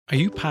Are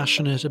you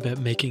passionate about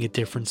making a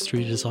difference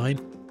through design?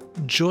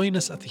 Join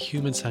us at the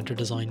Human Centered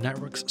Design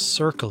Network's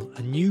Circle,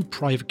 a new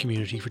private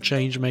community for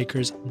change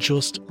makers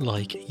just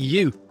like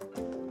you.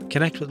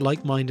 Connect with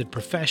like-minded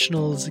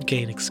professionals,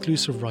 gain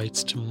exclusive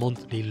rights to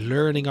monthly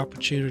learning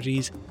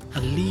opportunities,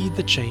 and lead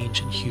the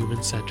change in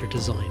human-centered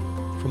design.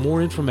 For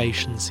more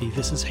information, see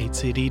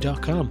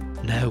thisishcd.com.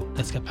 Now,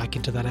 let's get back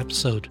into that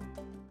episode.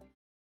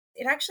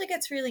 It actually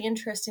gets really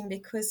interesting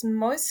because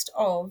most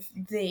of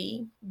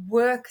the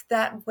work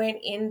that went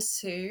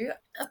into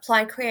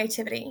applied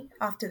creativity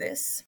after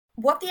this,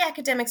 what the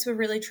academics were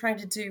really trying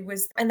to do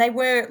was, and they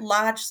were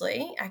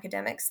largely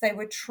academics, they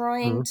were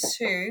trying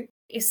to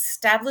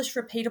establish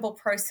repeatable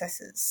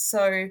processes.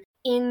 So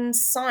in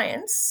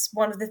science,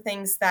 one of the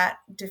things that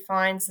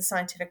defines the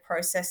scientific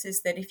process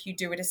is that if you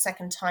do it a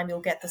second time,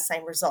 you'll get the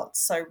same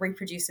results. So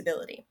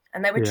reproducibility.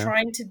 And they were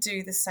trying to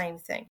do the same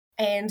thing.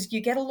 And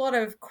you get a lot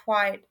of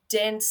quite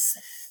dense,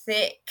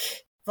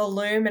 thick,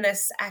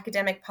 voluminous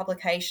academic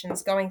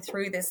publications going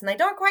through this, and they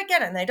don't quite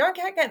get it, and they don't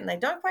quite get it, and they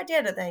don't quite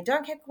get it, and they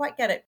don't quite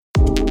get it.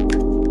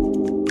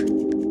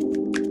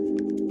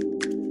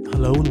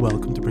 Hello and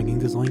welcome to Bringing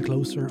Design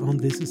Closer on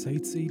This Is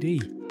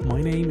HCD.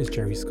 My name is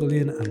Jerry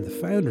Scullion. I'm the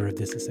founder of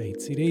This Is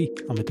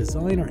HCD. I'm a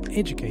designer,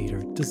 educator,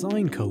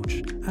 design coach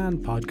and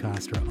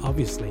podcaster,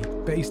 obviously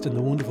based in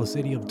the wonderful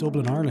city of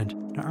Dublin, Ireland.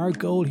 Now, our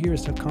goal here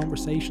is to have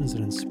conversations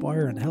that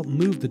inspire and help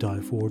move the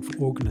dial forward for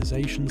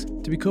organisations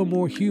to become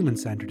more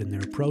human-centred in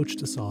their approach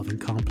to solving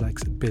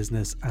complex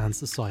business and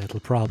societal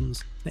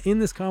problems. Now, in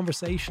this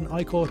conversation,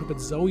 I caught up with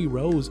Zoe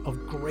Rose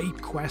of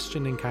Great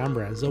Question in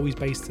Canberra. Zoe's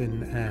based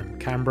in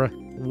Canberra,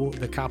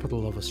 the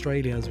capital of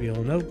Australia, as we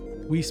all know.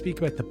 We speak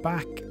about the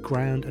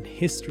background and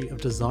history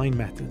of design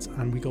methods,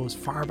 and we go as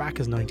far back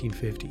as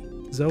 1950.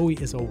 Zoe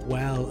is a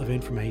well of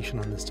information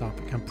on this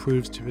topic and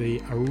proves to be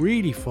a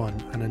really fun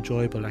and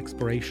enjoyable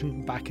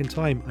exploration back in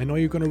time. I know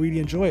you're going to really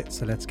enjoy it,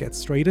 so let's get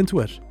straight into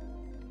it.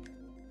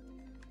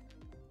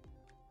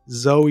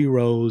 Zoe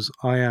Rose,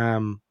 I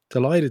am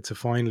delighted to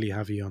finally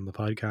have you on the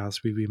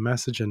podcast. We've been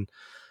messaging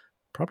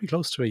probably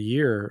close to a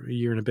year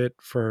and a bit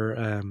for,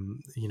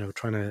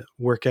 trying to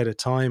work out a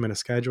time and a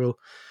schedule.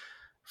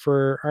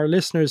 For our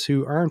listeners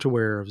who aren't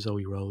aware of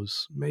Zoe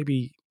Rose,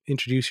 maybe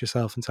introduce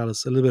yourself and tell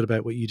us a little bit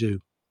about what you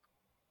do.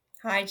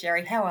 Hi,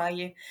 Jerry. How are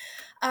you?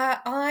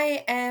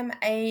 I am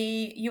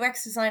a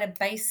UX designer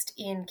based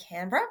in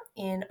Canberra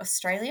in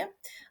Australia.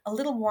 A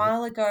little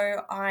while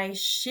ago, I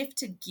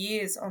shifted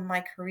gears on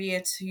my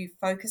career to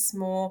focus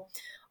more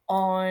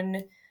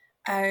on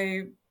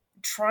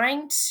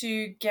trying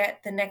to get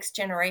the next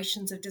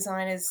generations of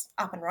designers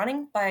up and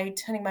running by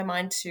turning my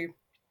mind to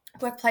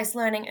workplace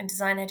learning and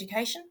design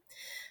education.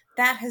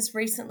 That has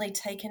recently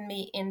taken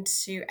me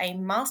into a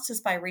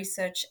Master's by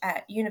Research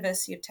at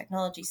University of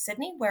Technology,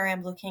 Sydney, where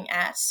I'm looking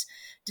at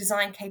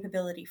design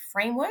capability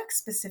frameworks,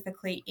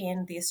 specifically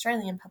in the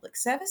Australian public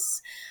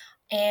service.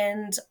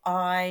 And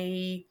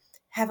I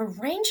have a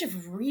range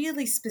of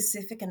really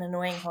specific and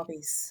annoying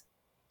hobbies.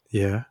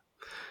 Yeah,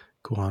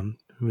 go on.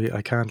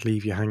 I can't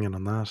leave you hanging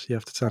on that. You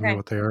have to tell me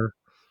what they are.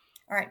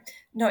 All right.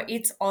 No,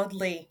 it's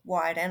oddly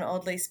wide and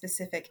oddly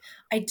specific.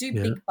 I do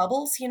big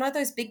bubbles. You know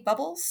those big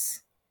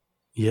bubbles?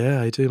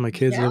 Yeah, I do. My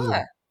kids love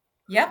them.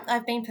 Yep,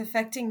 I've been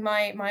perfecting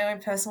my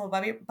own personal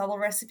bubble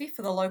recipe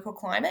for the local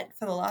climate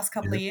for the last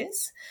couple of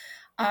years.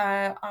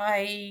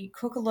 I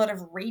cook a lot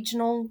of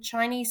regional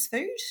Chinese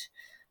food.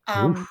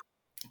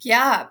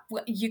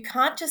 You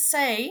can't just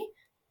say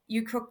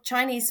you cook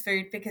Chinese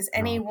food because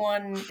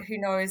anyone who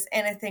knows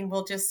anything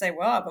will just say,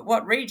 well, but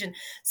what region?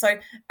 So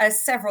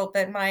several,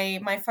 but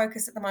my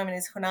focus at the moment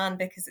is Hunan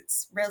because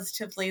it's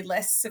relatively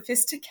less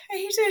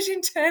sophisticated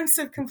in terms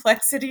of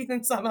complexity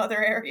than some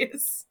other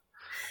areas.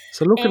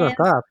 So looking at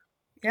that,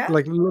 yeah,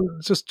 like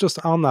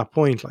just on that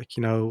point, like,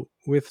 you know,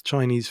 with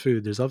Chinese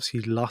food, there's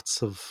obviously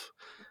lots of,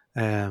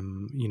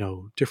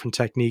 different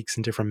techniques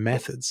and different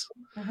methods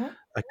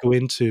that go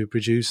into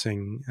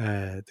producing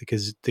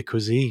the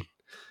cuisine.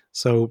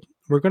 So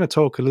we're going to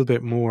talk a little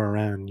bit more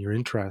around your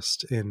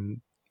interest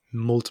in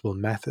multiple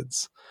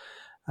methods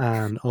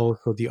and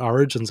also the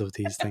origins of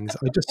these things.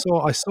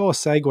 I saw a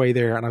segue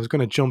there and I was going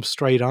to jump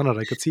straight on it.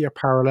 I could see a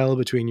parallel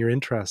between your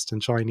interest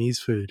in Chinese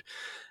food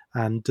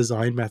and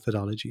design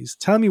methodologies.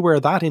 Tell me where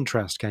that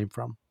interest came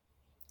from.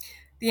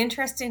 The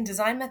interest in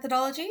design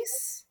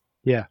methodologies?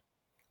 Yeah.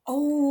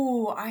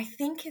 Oh, I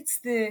think it's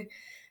the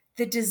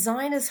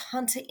designer's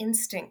hunter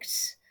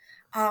instinct.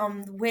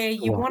 Where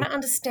you want to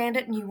understand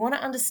it and you want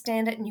to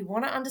understand it and you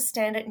want to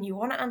understand it and you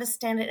want to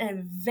understand it, and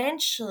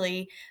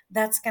eventually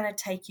that's going to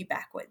take you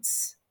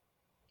backwards.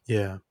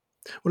 Yeah.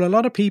 Well, a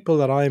lot of people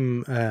that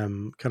I'm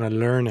kind of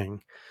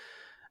learning,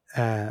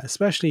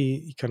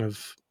 especially kind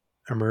of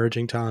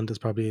emerging talent is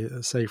probably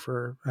a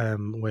safer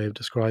way of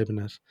describing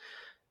it.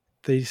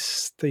 They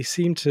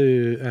seem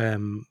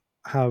to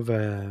have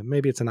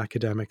maybe it's an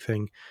academic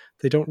thing.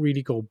 They don't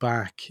really go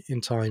back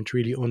in time to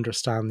really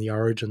understand the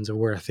origins of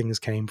where things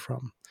came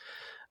from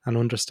and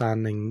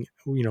understanding,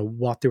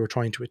 what they were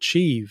trying to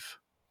achieve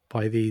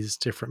by these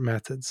different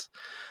methods.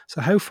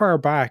 So how far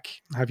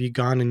back have you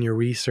gone in your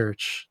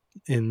research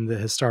in the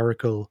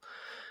historical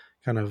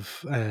kind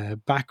of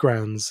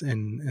backgrounds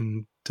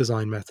in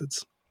design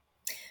methods?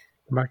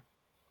 Back,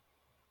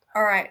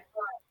 All right.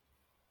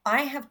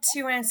 I have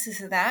two answers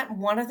to that.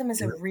 One of them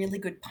is a yeah. really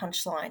good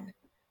punchline.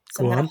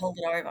 So I'm Go going to on. hold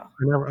it over.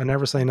 I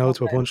never say I'll no hold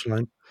to a it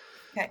punchline.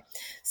 over. Okay.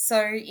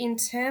 So, in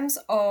terms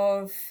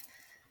of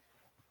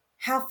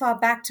how far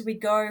back do we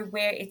go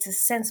where it's a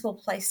sensible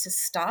place to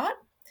start?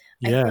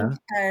 I think Yeah.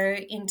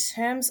 in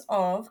terms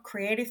of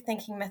creative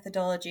thinking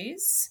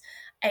methodologies,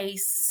 a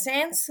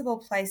sensible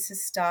place to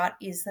start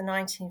is the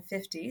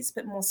 1950s,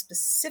 but more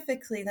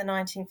specifically the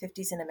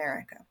 1950s in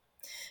America.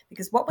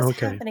 Because what was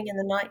Okay. happening in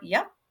the night,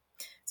 yep.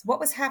 So what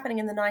was happening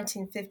in the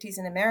 1950s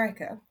in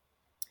America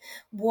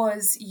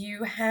was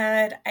you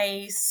had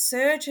a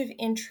surge of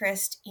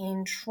interest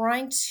in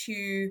trying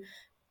to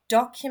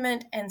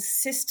document and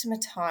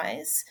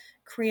systematize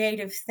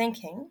creative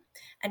thinking.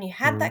 And you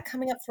had Mm, that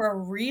coming up for a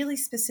really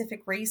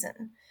specific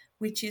reason,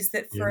 which is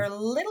that yeah. for a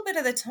little bit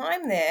of the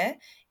time there,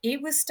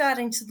 it was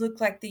starting to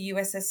look like the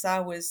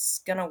USSR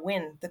was going to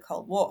win the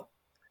Cold War.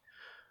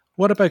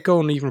 What about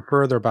going even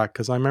further back?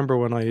 Because I remember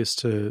when I used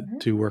to Hmm.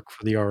 do work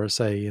for the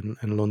RSA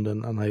in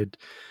London, and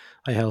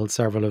I held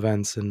several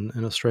events in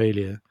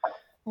Australia,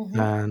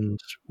 Hmm. and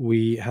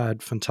we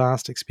had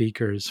fantastic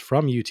speakers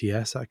from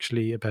UTS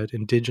actually about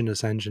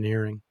Indigenous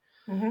engineering.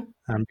 Hmm.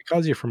 And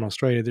because you're from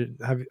Australia,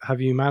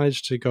 have you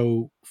managed to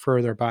go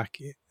further back,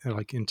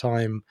 like in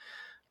time,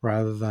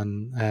 rather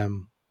than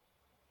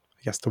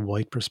I guess the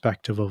white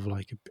perspective of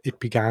like it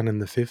began in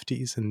the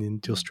 50s in the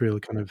industrial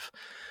kind of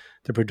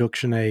the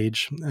production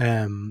age.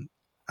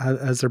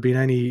 Has there been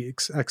any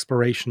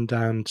exploration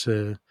down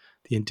to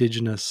the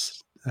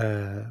indigenous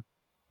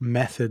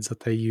methods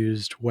that they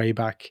used way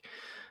back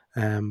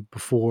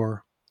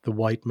before the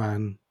white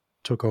man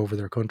took over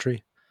their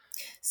country?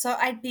 So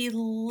I'd be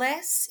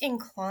less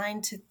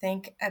inclined to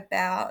think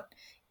about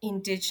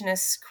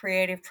Indigenous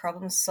creative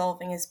problem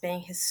solving as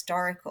being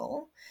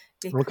historical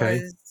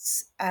Okay.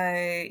 because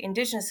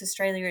Indigenous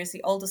Australia is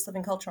the oldest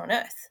living culture on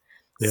Earth.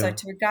 So Yeah.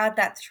 to regard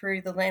that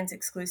through the lens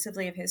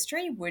exclusively of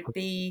history would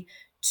be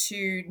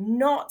to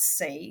not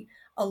see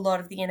a lot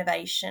of the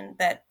innovation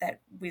that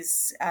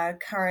was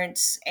current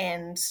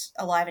and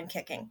alive and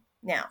kicking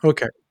now.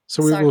 Okay.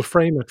 So we So will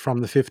frame it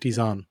from the 50s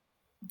on.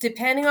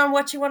 depending on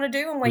what you want to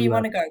do and where you Yeah.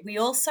 want to go. We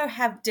also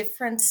have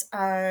different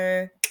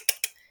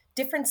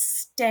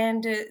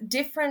standard,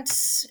 different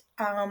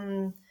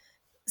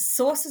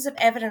sources of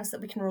evidence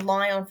that we can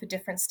rely on for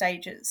different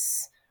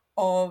stages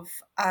of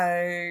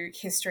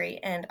history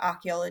and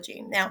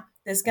archaeology. Now,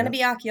 there's going to Yeah.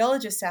 be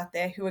archaeologists out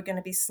there who are going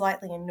to be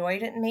slightly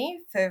annoyed at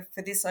me for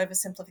this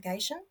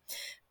oversimplification,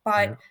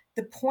 Yeah. but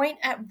the point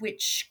at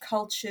which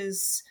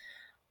cultures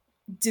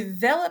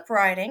develop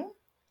writing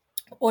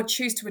or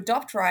choose to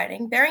adopt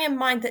writing, bearing in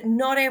mind that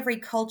not every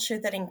culture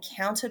that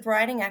encountered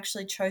writing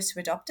actually chose to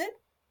adopt it.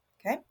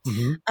 Okay.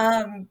 Hmm.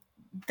 Um,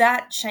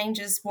 that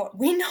changes what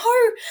we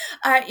know.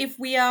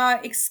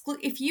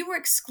 If you were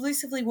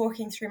exclusively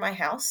walking through my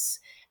house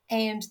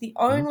and the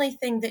Hmm. only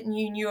thing that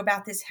you knew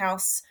about this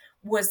house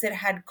was that it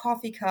had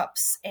coffee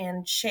cups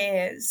and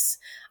chairs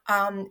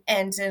and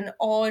an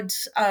odd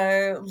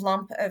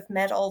lump of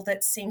metal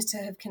that seems to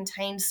have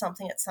contained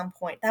something at some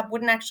point, that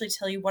wouldn't actually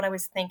tell you what I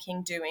was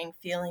thinking, doing,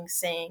 feeling,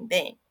 seeing,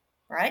 being,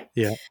 right?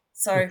 Yeah.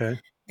 So Okay.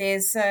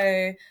 there's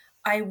a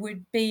I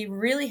would be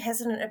really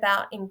hesitant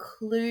about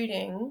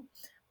including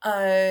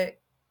uh,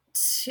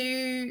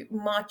 too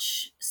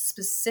much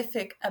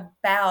specific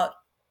about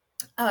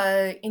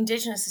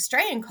Indigenous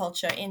Australian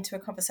culture into a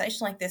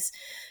conversation like this,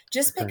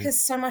 just Okay.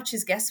 because so much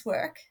is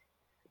guesswork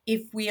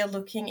if we are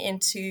looking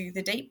into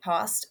the deep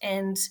past.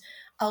 And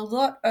a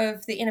lot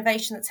of the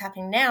innovation that's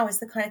happening now is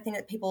the kind of thing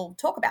that people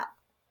talk about.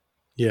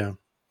 Yeah.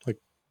 Like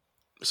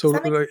so,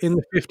 Does that make in sense?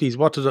 the 50s,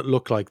 what did it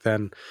look like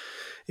then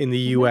in the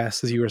Mm-hmm.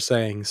 US, as you were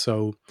saying?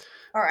 So,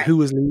 All right.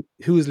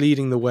 who was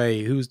leading the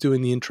way? Who's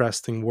doing the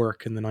interesting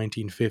work in the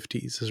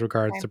 1950s as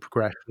regards Okay. to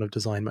progression of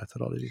design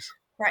methodologies?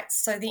 Right.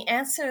 So the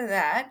answer to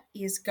that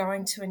is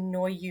going to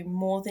annoy you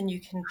more than you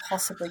can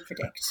possibly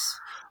predict.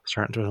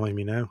 Starting to annoy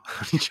me now.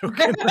 I'm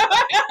joking. The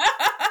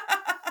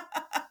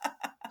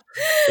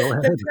Go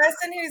ahead.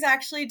 person who's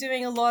actually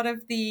doing a lot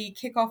of the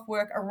kickoff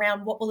work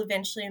around what will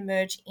eventually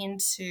emerge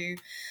into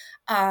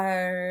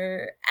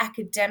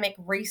academic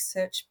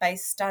research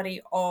based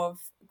study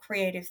of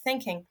creative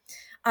thinking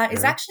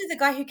is Yeah. actually the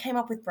guy who came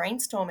up with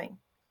brainstorming.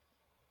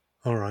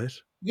 All right.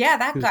 Yeah,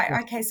 that Who's that?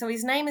 guy. Okay, so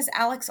his name is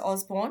Alex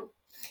Osborne.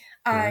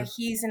 Right.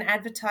 He's an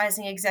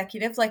advertising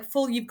executive, like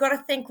full, you've got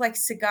to think like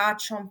cigar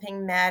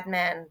chomping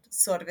madman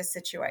sort of a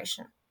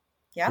situation.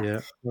 Yeah.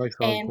 Yeah. Like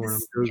And Osborne.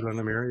 I'm this, yeah. Googling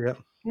him here. Yeah.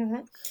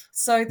 Hmm.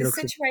 So He the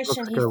looks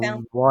situation he like a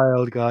found,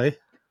 wild guy.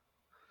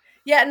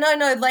 yeah, no,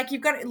 no, like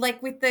you've got it,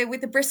 like with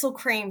the bristle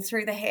cream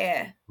through the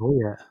hair. Oh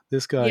yeah.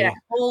 Yeah,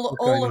 all This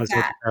guy all of knows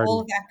how to that,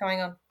 all party. of that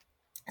going on.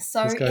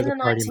 So This guy's in a the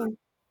party man. 19,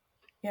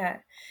 Yeah.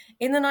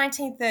 In the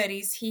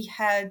 1930s, he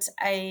had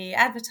a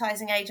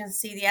advertising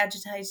agency. The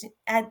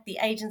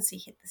agency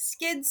hit the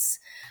skids.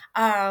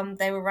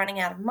 They were running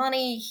out of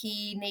money.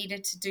 He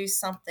needed to do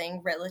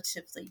something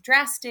relatively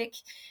drastic.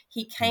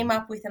 He came Mhm.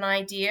 up with an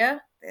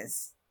idea.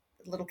 There's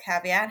a little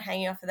caveat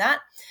hanging off of that.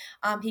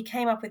 He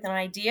came up with an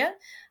idea.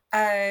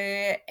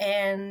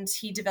 And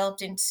he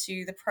developed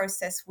into the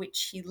process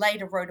which he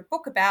later wrote a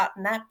book about,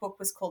 and that book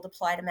was called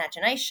Applied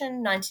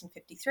Imagination,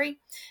 1953,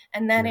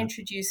 and that Yeah.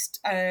 introduced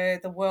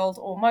the world,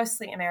 or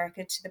mostly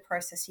America, to the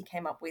process he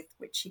came up with,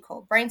 which he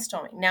called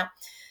brainstorming. Now,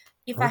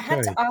 if I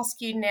had to Okay. ask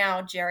you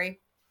now,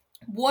 Jerry,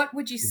 what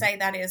would you say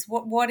that is?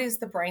 What is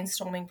the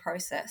brainstorming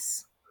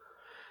process?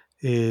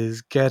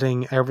 Is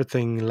getting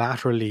everything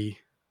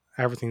laterally,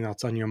 everything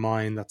that's on your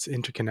mind that's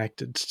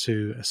interconnected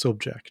to a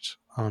subject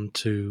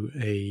onto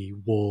a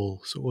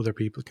wall so other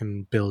people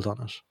can build on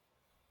it.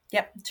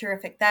 Yep,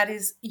 terrific. That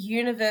is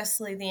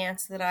universally the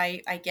answer that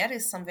I get,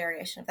 is some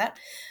variation of that.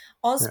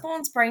 Yeah.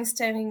 Osborne's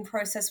brainstorming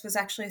process was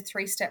actually a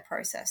three-step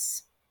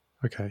process.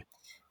 Okay.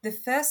 The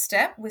first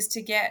step was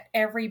to get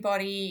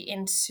everybody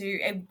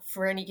into,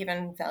 for any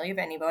given value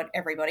of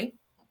everybody,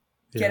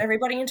 get Yeah.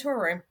 everybody into a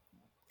room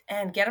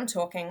and get them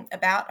talking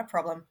about a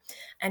problem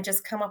and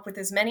just come up with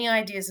as many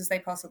ideas as they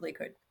possibly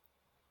could.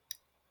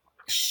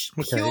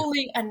 Okay.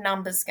 Purely a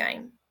numbers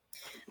game.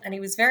 And he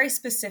was very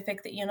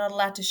specific that you're not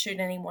allowed to shoot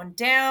anyone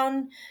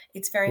down.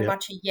 It's very Yeah.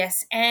 much a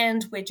yes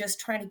and. We're just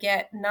trying to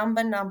get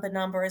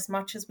number as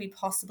much as we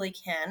possibly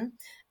can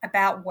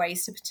about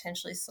ways to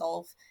potentially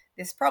solve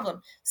this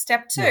problem.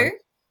 Right.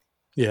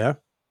 Yeah.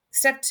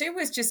 Step two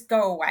was just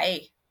go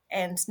away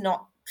and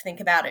not think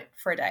about it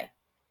for a day.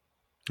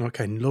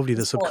 Okay. Lovely.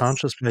 The Just pause.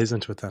 subconscious plays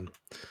into it then.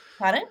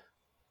 Pardon?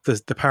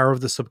 The power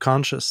of the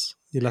subconscious.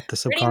 You let the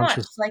Pretty much.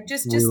 subconscious Like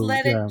just rule.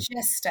 let it Yeah.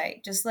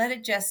 gestate. Just let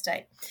it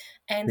gestate.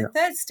 And the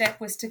Yeah. third step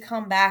was to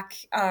come back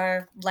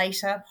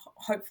later,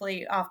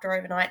 hopefully after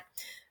overnight,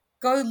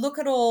 go look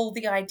at all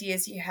the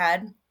ideas you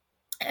had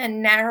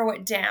and narrow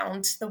it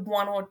down to the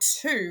one or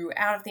two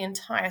out of the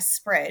entire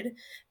spread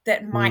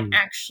that might Mm.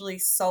 actually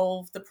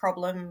solve the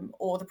problem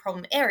or the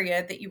problem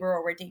area that you were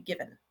already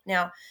given.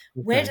 Now,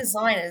 we're Okay.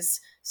 designers,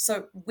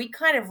 so we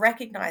kind of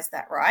recognize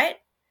that, right?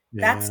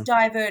 That's Yeah.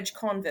 diverge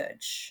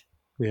converge.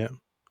 Yeah.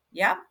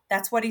 Yeah,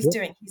 that's what he's Yeah.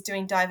 doing. He's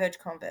doing diverge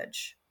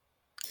converge.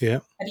 Yeah.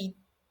 But he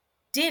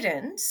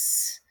didn't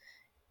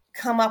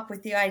come up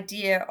with the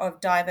idea of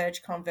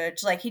diverge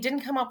converge. Like, he didn't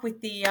come up with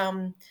the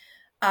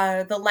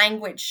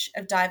language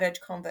of diverge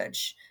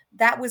converge.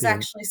 That was Yeah.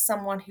 actually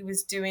someone who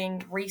was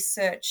doing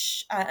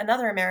research,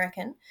 another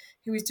American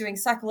who was doing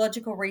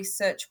psychological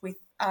research with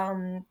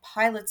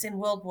pilots in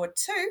World War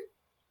II,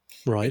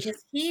 Right.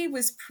 because he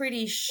was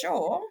pretty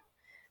sure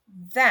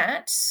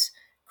that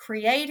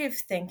creative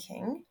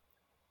thinking,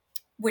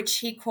 which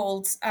he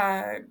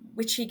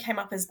came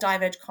up as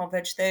diverge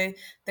converge, the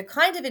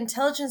kind of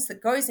intelligence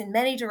that goes in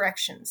many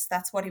directions.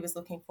 That's what he was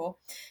looking for.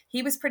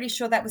 He was pretty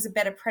sure that was a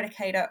better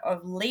predicator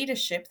of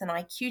leadership than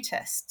IQ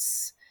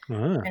tests, Ah.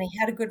 and he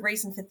had a good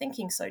reason for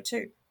thinking so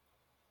too.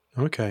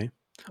 Okay.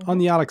 On Hmm.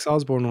 the Alex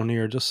Osborne one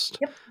here, just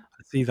Yep.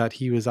 I see that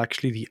he was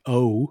actually the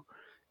O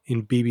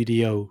in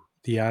BBDO,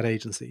 the ad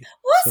agency.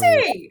 Was So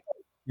he?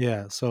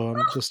 yeah, so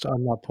I'm just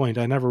on that point.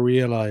 I never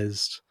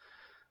realized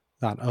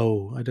that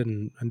O. I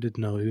didn't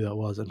know who that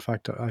was. In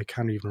fact, I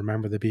can't even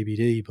remember the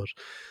BBD, but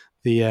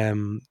the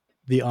um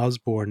the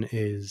Osborne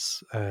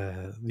is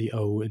the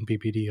O in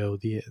BBDO,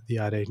 the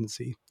ad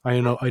agency. I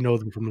know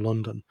them from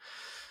London.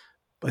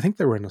 I think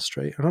they were in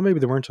Australia. Or maybe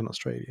they weren't in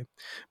Australia.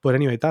 But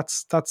anyway,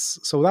 that's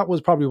so that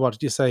was probably what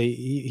did you say?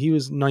 He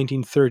was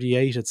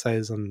 1938. It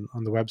says on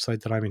the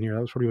website that I'm in here.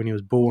 That was probably when he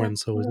was Yeah. born.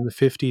 So it was in the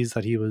 50s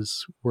that he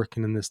was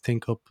working in this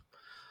think up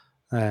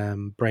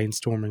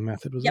brainstorming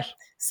method. Was it? Yep.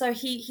 So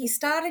he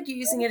started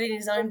using it in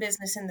his own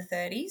business in the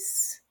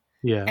 30s,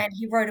 Yeah. and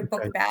he wrote a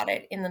book Okay. about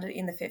it in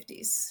the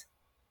 50s.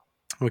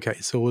 Okay.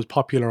 So it was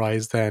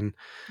popularized then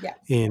Yeah.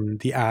 in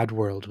the ad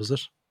world. Was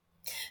it?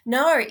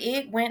 No,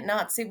 it went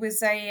nuts. It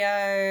was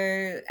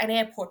a an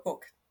airport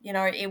book.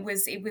 It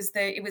was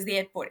the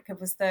airport. It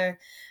was the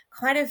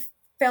kind of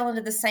fell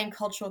into the same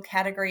cultural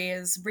category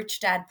as Rich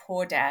Dad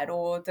Poor Dad,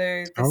 or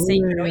the Oh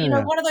Secret, or yeah,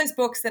 yeah, one of those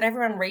books that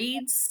everyone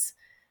reads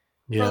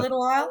for a yeah, little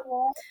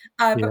while.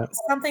 yeah. But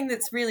something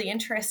that's really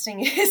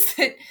interesting is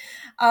that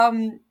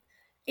um,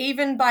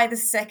 even by the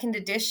second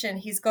edition,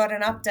 he's got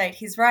an update.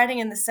 He's writing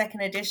in the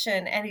second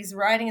edition, and he's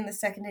writing in the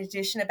second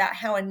edition about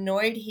how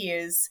annoyed he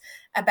is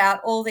about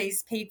all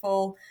these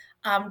people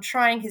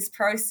trying his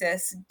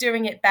process,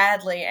 doing it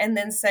badly, and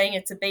then saying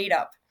it's a beat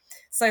up.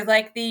 So,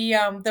 like the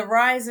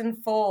rise and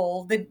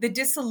fall, the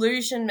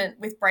disillusionment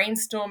with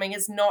brainstorming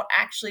is not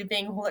actually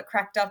being all it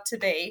cracked up to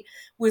be,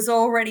 was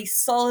already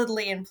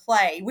solidly in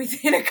play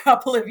within a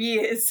couple of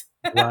years.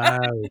 Wow.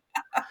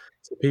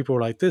 So people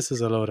were like, "This is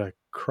a load of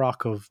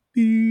crock of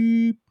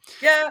beep."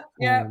 Yeah,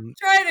 yeah. Um,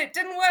 Tried it,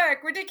 didn't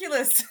work.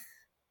 Ridiculous.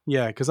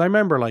 yeah, because I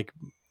remember like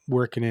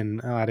working in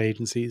ad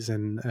agencies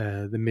in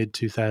the mid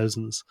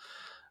 2000s,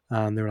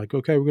 and they were like,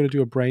 "Okay, we're going to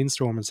do a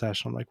brainstorming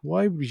session." I'm like,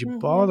 "Why would you Hmm.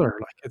 bother?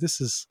 Like, this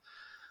is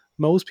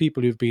most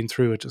people who've been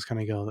through it just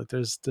kind of go like,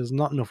 there's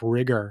not enough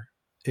rigor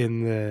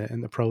in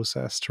the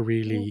process to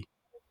Mhm. really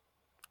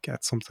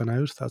get something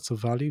out that's of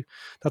value.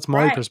 That's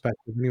my Right.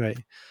 perspective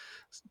anyway.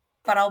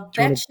 But I'll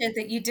Do you want bet to? you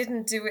that you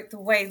didn't do it the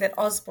way that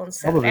Osborne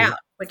set it Probably, out,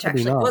 which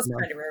probably actually not. was No.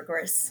 kind of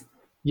rigorous.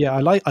 Yeah,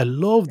 I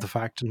love the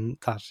fact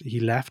that he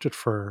left it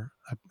for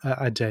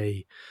a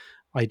day,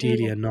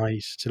 ideally Mm, a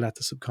night, to let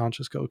the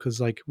subconscious go.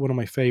 Because like one of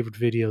my favorite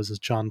videos is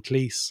John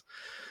Cleese,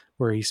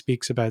 where he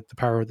speaks about the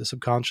power of the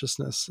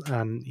subconsciousness,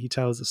 and he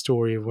tells the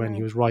story of when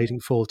he mm, was writing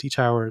Faulty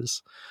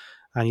Towers,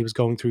 and he was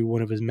going through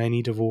one of his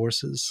many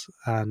divorces,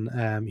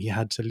 and he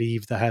had to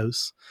leave the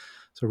house.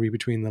 So read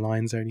between the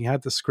lines there, and he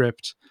had the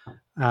script,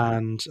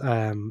 and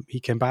he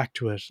came back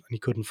to it, and he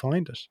couldn't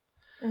find it,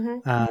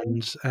 mhm,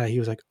 and he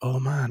was like, "Oh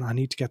man, I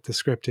need to get the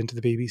script into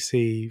the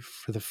BBC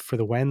for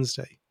the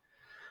Wednesday."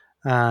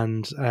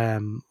 And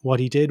what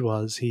he did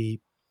was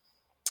he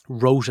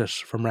wrote it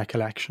from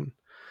recollection,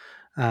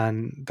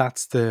 and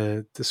that's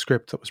the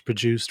script that was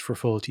produced for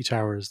Faulty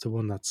Towers, the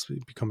one that's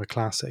become a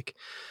classic.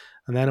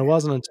 And then it yeah.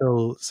 wasn't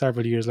until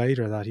several years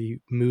later that he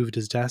moved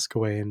his desk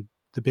away, and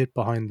the bit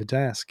behind the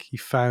desk, he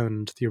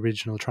found the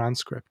original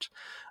transcript,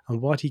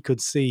 and what he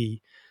could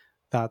see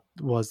that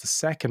was the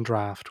second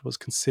draft was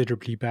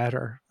considerably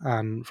better.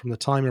 And from the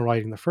time of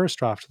writing the first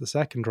draft to the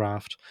second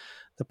draft,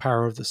 the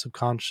power of the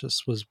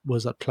subconscious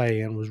was at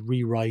play and was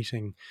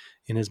rewriting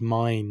in his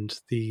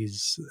mind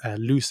these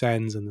loose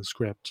ends in the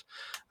script.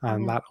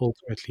 And Mhm. that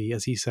ultimately,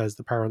 as he says,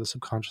 the power of the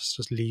subconscious,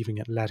 just leaving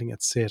it, letting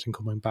it sit and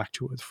coming back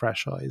to it with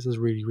fresh eyes, is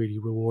really, really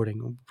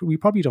rewarding. We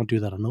probably don't do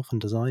that enough in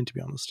design, to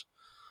be honest.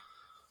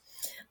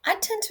 I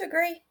tend to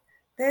agree.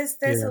 There's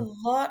a Yeah.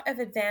 lot of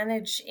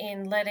advantage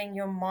in letting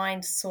your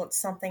mind sort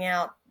something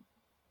out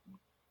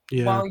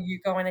Yeah, while you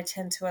go and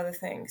attend to other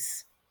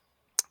things.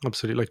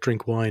 absolutely. Like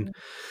drink wine. Mm.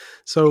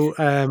 So,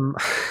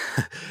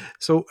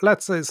 so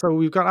let's say, so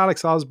we've got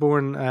Alex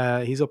Osborne.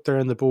 He's up there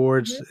in the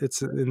board. Mhm.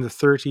 It's in the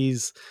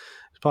 30s,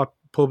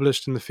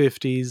 published in the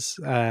 50s.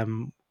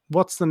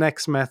 What's the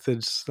next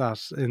method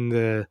that in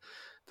the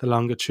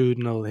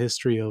longitudinal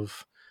history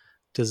of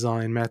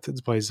design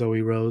methods by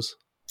Zoe Rose?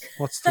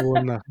 What's the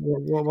one that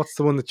what's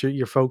the one that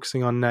you're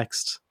focusing on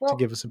next to Well,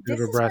 give us a bit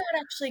of this a is breath?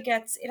 where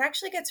it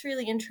actually gets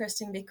really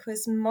interesting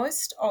because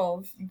most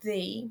of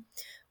the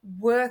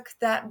work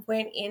that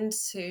went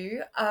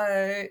into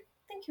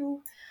thank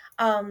you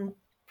um,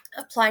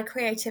 applied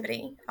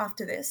creativity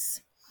after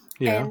this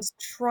Yeah. and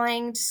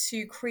trying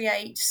to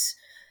create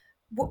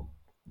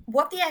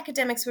what the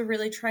academics were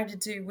really trying to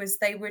do was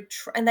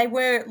and they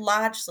were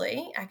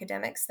largely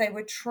academics. They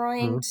were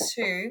trying Mhm.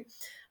 to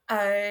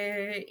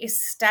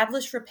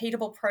establish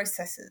repeatable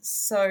processes.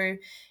 So,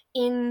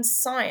 in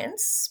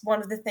science,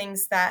 one of the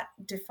things that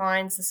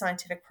defines the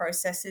scientific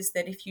process is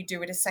that if you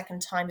do it a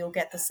second time, you'll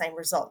get the same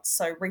results.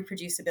 So,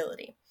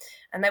 reproducibility.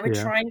 And they were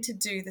Yeah. trying to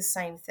do the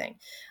same thing.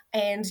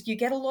 And you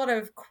get a lot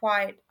of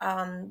quite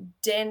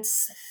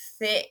dense,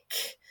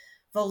 thick,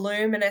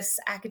 voluminous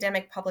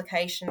academic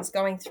publications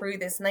going through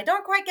this, and they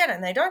don't quite get it,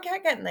 and they don't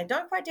quite get it, and they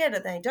don't quite get it,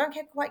 and they don't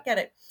quite get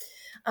it.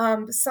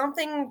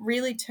 Something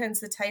really turns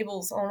the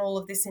tables on all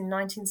of this in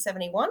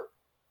 1971,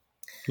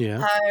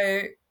 Yeah. uh,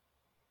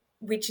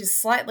 which is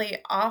slightly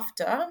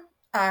after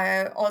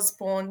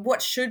Osborne,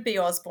 what should be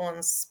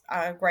Osborne's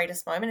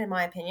greatest moment, in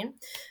my opinion,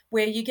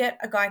 where you get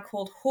a guy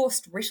called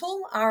Horst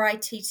Rittel,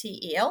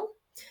 Rittel,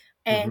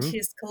 and Mm-hmm.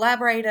 his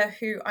collaborator,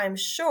 who I'm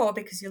sure,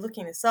 because you're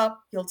looking this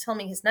up, you'll tell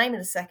me his name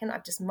in a second.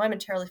 I've just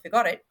momentarily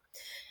forgot it.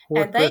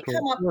 And Horst they Rittel,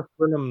 come up, Horst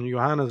Willem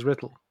Johannes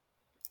Rittel,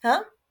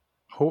 huh?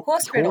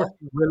 Horst Horst Rittel.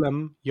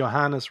 Willem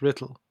Johannes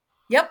Rittel.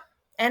 Yep.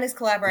 And his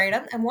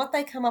collaborator. And what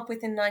they come up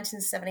with in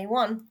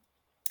 1971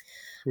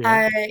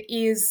 Yeah.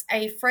 is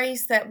a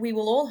phrase that we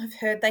will all have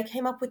heard. They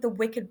came up with the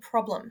wicked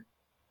problem.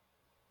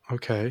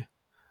 Okay.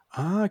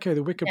 Ah, okay.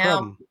 The wicked Now,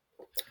 problem.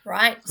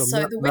 right? So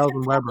So the wicked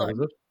Melvin Weber, is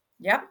problem, it?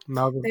 yep.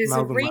 Melvin There's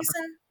a Melvin Weber.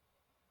 reason.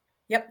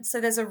 Yep.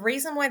 So there's a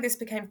reason why this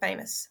became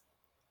famous.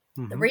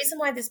 The Mm-hmm. reason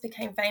why this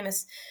became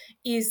famous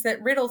is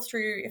that Riddle,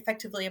 through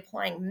effectively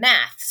applying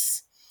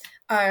maths,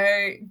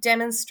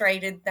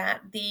 demonstrated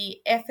that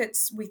the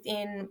efforts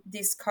within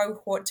this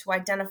cohort to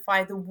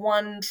identify the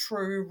one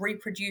true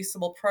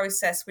reproducible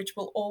process, which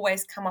will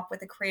always come up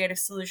with a creative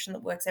solution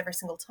that works every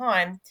single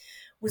time,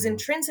 was Mm.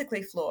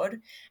 intrinsically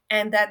flawed,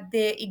 and that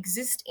there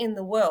exist in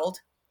the world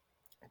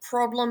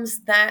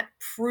problems that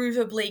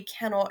provably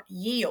cannot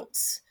yield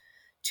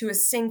to a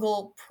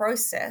single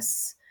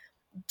process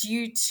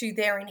due to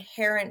their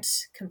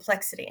inherent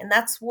complexity. And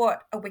that's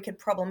what a wicked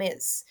problem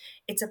is.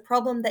 It's a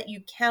problem that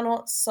you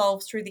cannot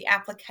solve through the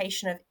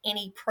application of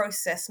any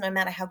process, no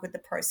matter how good the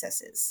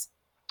process is.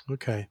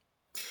 Okay.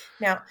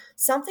 Now,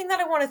 something that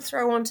I want to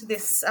throw onto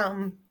this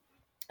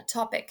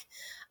topic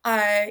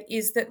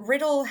is that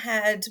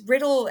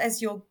Riddle,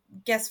 as you'll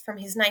guess from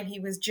his name, he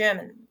was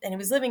German and he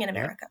was living in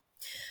Yeah. America.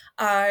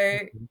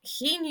 Okay.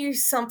 He knew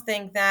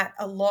something that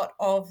a lot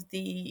of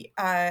the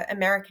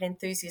American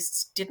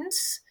enthusiasts didn't.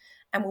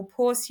 And we'll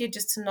pause here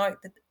just to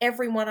note that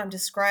everyone I'm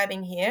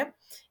describing here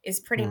is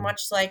pretty Mm.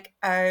 much like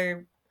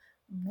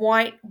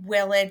white,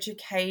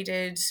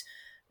 well-educated,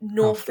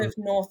 north of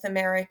Absolutely. North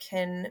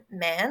American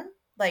man,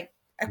 like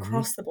Hmm.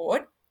 across the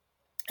board.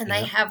 And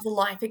they Yeah. have the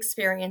life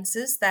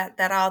experiences that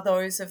are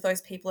those of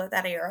those people at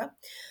that era.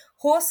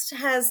 Horst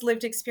has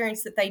lived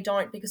experience that they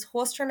don't, because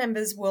Horst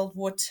remembers World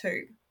War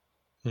II.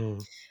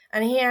 Mm.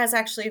 And he has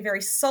actually a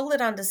very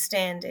solid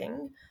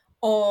understanding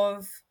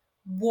of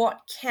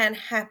what can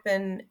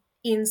happen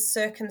in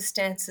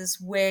circumstances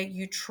where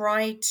you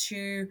try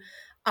to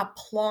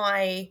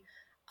apply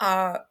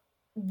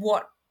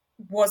what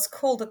was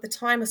called at the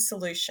time a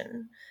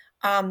solution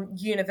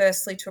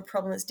universally to a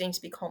problem that's deemed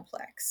to be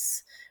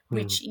complex, Mm.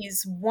 which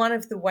is one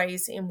of the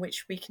ways in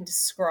which we can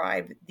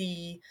describe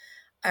the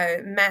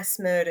mass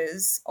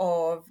murders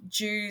of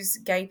Jews,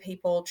 gay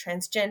people,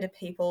 transgender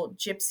people,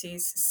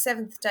 gypsies,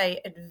 Seventh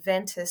day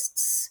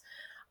Adventists,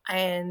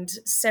 and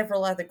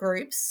several other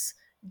groups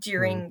Mm.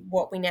 during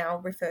what we now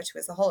refer to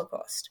as the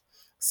Holocaust.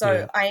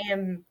 So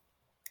Yeah.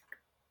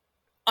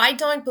 I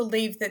don't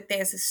believe that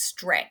there's a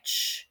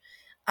stretch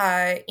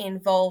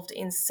involved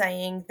in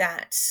saying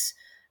that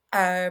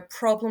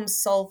problem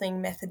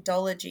solving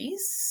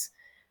methodologies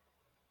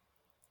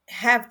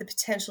have the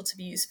potential to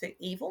be used for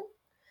evil.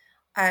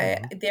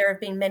 Hmm. There have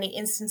been many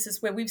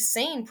instances where we've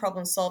seen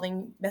problem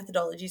solving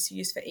methodologies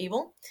used for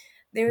evil.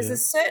 There is a Yeah.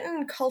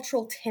 certain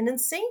cultural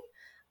tendency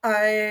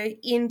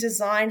in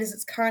design as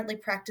it's currently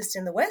practiced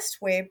in the West,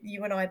 where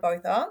you and I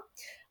both are,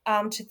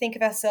 to think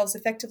of ourselves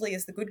effectively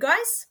as the good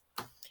guys.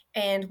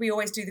 And we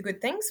always do the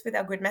good things with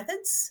our good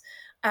methods.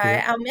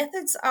 Yeah. Our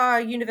methods are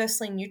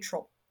universally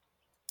neutral.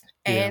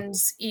 Yeah. And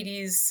it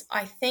is,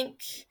 I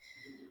think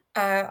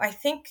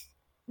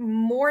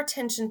more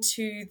attention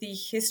to the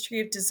history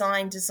of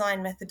design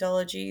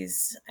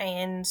methodologies,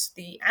 and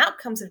the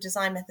outcomes of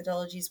design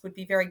methodologies would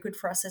be very good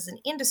for us as an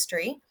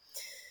industry,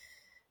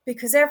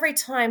 because every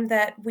time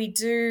that we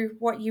do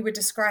what you were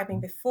describing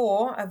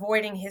before,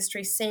 avoiding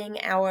history, seeing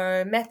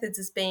our methods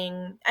as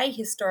being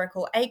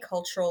ahistorical,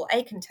 acultural,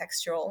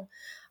 acontextual,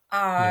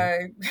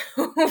 Yeah.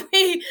 uh,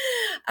 we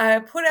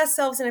put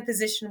ourselves in a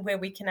position where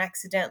we can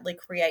accidentally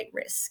create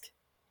risk.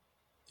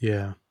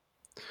 Yeah.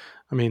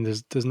 I mean,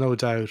 there's no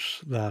doubt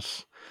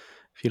that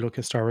if you look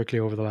historically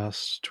over the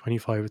last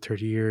 25 or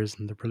 30 years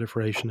and the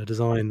proliferation of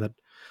design, that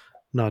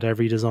not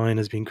every design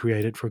has been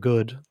created for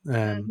good.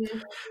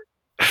 Mhm.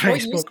 Or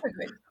used Facebook, for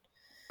good.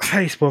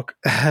 Facebook.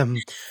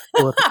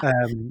 But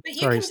But you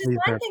sorry, can sneeze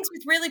design there. things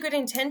with really good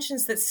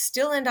intentions that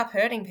still end up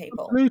hurting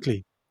people.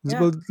 Absolutely. Yeah.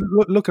 Well,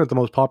 looking at the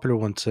most popular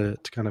one to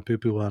kind of poo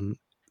poo on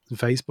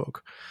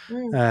Facebook,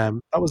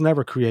 Mm, that was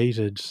never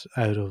created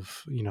out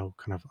of,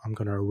 kind of, I'm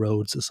going to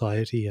erode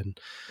society and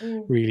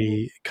mm,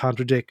 really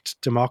contradict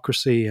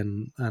democracy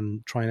and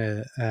trying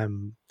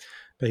to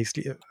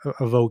basically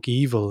evoke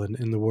evil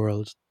in the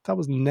world. That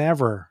was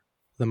never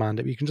the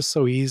mandate. You can just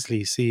so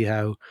easily see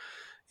how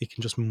it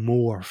can just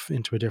morph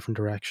into a different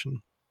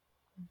direction.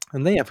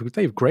 And they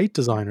have great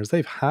designers.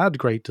 They've had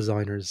great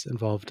designers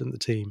involved in the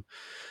team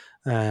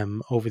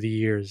over the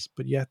years,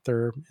 but yet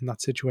they're in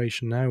that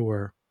situation now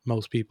where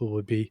most people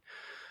would be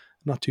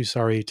not too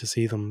sorry to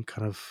see them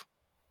kind of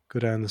go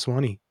down the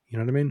Swanee. You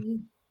know what I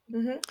mean?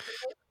 mm, mhm.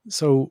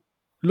 So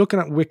looking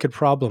at Wicked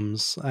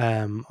Problems,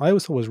 I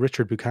always thought was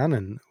Richard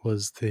Buchanan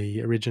was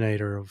the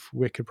originator of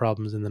Wicked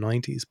Problems in the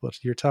 90s,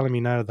 but you're telling me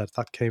now that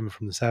that came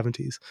from the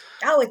 70s.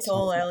 Oh, it's So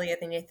all earlier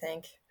than you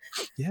think.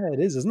 yeah, it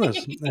is, isn't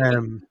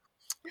it?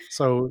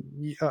 So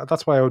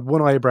that's why I had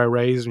one eyebrow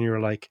raised when you were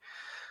like,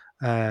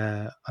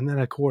 and then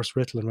of course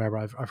Rittel and Weber.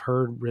 I've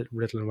heard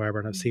Rittel and Weber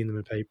and I've seen them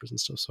in papers and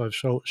stuff. So I've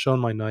shown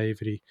my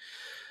naivety.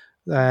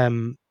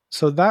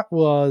 So that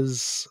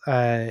was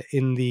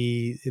in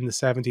the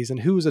 70s, and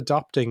who was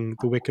adopting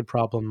the Wicked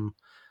Problem?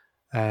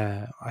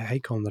 I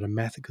hate calling that a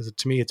method because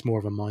to me it's more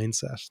of a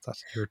mindset that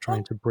you're trying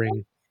Well, to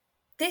bring.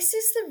 this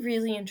is the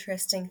really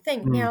interesting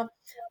thing. Mm, Now,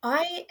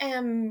 I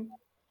am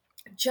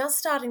just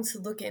starting to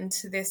look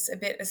into this a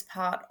bit as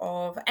part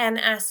of an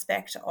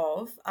aspect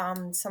of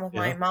some of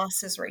my yeah,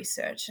 master's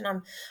research, and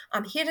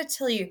I'm here to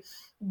tell you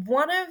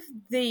one of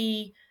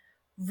the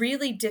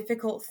really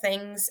difficult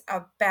things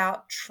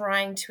about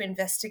trying to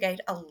investigate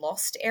a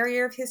lost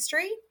area of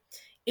history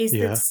is that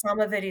yeah, some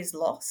of it is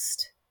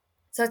lost.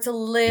 So it's a yeah,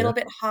 little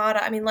bit harder.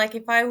 I mean, like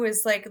if I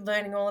was like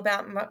learning all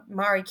about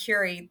Marie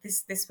Curie,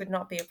 this would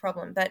not be a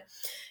problem. But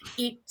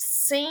it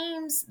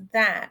seems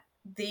that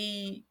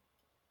the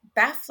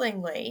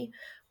bafflingly,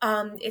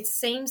 it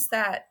seems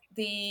that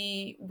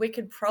the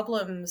wicked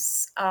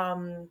problems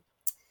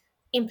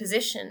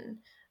imposition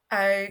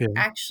yeah.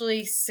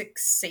 actually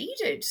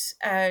succeeded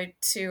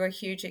to a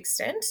huge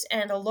extent,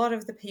 and a lot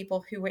of the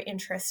people who were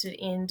interested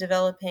in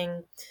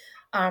developing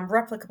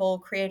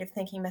replicable creative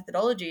thinking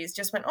methodologies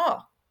just went,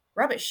 "Oh,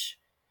 rubbish!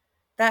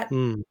 That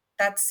Mm,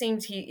 that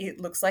seems he. It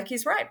looks like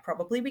he's right.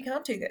 Probably we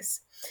can't do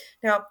this."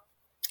 Now,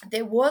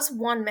 there was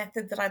one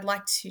method that I'd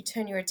like to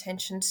turn your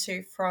attention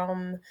to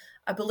from,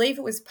 I believe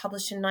it was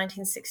published in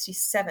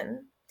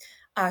 1967,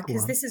 Go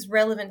because on. this is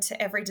relevant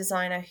to every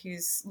designer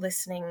who's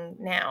listening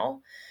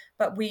now.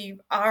 But we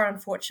are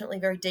unfortunately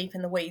very deep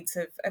in the weeds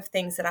of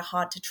things that are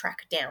hard to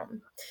track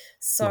down.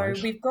 So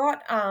Right. we've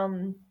got uh,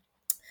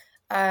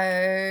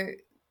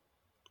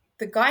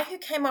 the guy who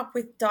came up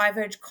with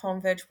Diverge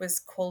Converge was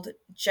called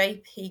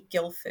J.P.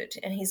 Guilford,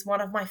 and he's one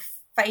of my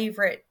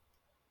favorite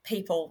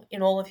people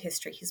in all of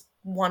history. He's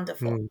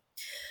wonderful. Mm.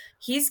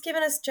 He's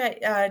given us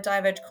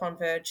Diverge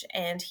Converge,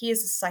 and he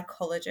is a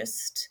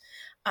psychologist.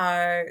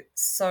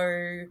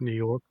 So, New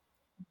York.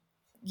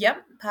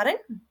 yep, pardon?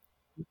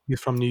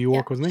 He's from New Yep.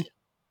 York, wasn't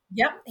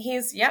he?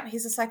 He's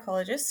a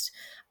psychologist.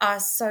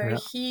 So Yeah.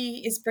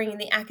 he is bringing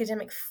the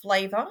academic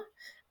flavor.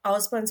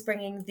 Osborne's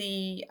bringing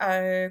the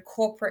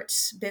corporate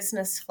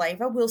business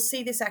flavor. We'll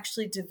see this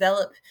actually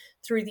develop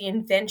through the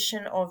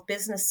invention of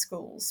business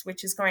schools,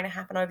 which is going to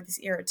happen over this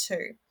era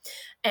too.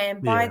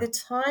 And by Yeah. the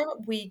time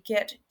we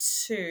get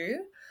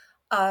to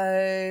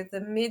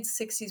the mid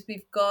 60s,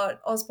 we've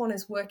got Osborne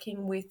is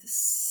working with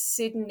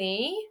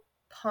Sydney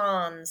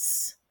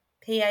Parnes,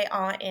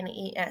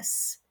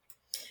 Parnes.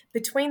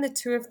 Between the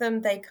two of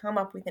them, they come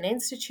up with an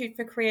institute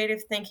for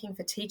creative thinking,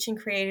 for teaching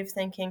creative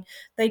thinking.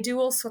 They do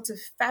all sorts of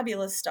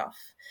fabulous stuff.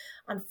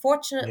 Yeah. Yeah.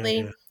 Unfortunately,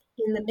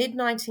 in the mid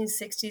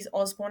 1960s,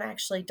 Osborne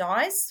actually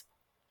dies.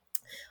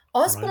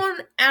 Right.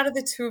 Osborne, out of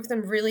the two of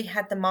them, really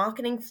had the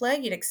marketing flair.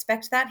 You'd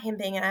expect that, him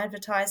being an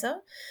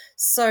advertiser.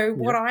 So, Yeah.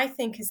 what I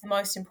think is the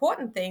most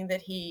important thing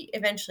that he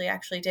eventually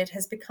actually did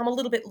has become a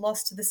little bit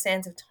lost to the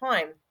sands of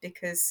time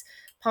because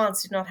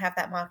Parnes did not have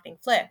that marketing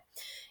flair.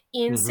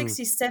 In Mm-hmm.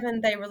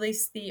 67, they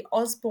released the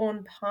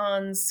Osborne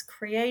Parnes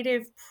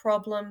Creative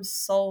Problem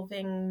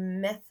Solving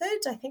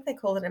Method. I think they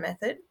call it a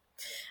method.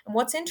 And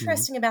what's Mm-hmm.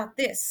 interesting about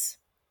this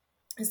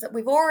is that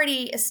we've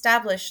already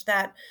established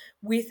that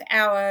with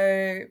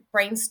our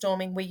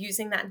brainstorming, we're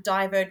using that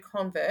diverge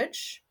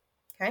converge.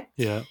 Okay.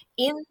 Yeah.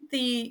 In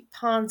the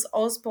Parnes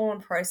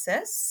Osborne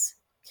process,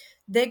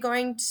 they're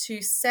going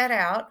to set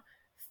out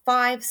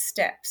 5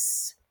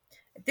 steps.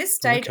 At this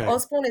stage, Okay.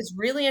 Osborne is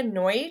really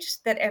annoyed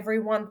that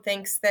everyone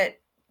thinks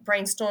that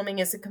brainstorming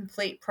is a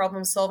complete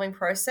problem solving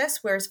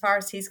process, where, as far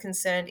as he's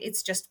concerned,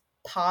 it's just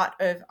part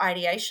of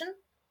ideation,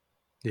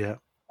 Yeah.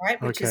 right?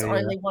 Which is Okay. Yeah.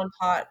 only one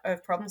part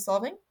of problem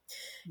solving.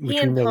 He Which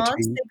we and know to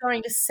Parnes, be they're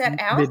going to set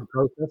out, mid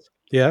process.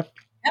 Yeah.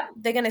 yep,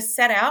 they're going to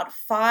set out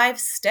 5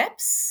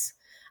 steps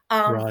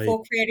Right.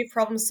 for creative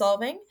problem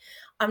solving.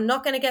 I'm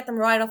not going to get them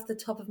right off the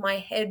top of my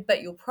head,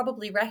 but you'll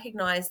probably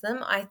recognize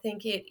them. I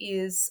think it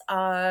is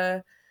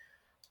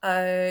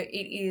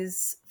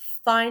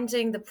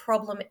finding the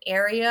problem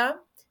area,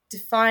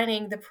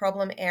 defining the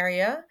problem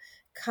area,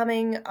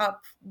 coming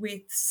up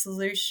with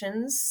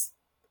solutions.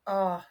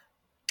 Oh,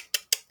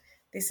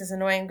 this is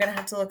annoying. I'm going to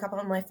have to look up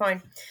on my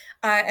phone.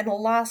 And the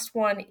last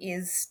one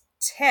is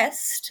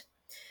test.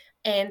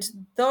 And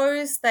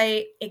those,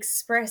 they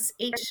express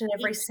each and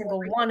every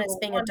single one as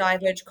being a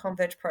diverge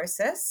converge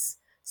process.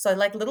 So,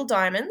 like little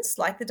diamonds,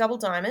 like the double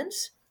diamond,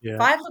 Yeah.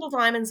 5 little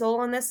diamonds all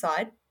on their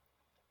side.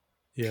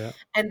 Yeah.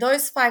 And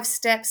those 5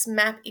 steps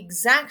map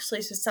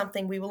exactly to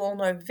something we will all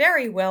know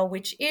very well,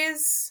 which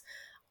is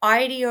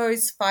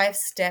IDEO's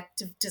 5-step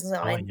Oh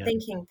design yeah.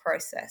 thinking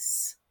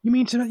process. You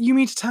mean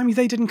to tell me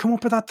they didn't come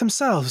up with that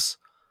themselves?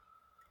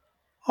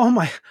 Oh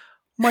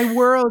my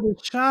world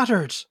is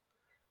shattered.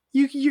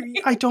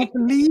 I don't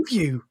believe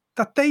you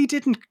that they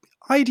didn't.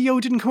 IDEO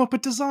didn't come up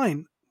with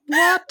design.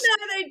 What?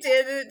 No, they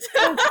didn't.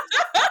 Oh,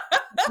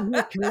 I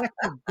hear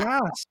collective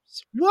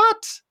gasps.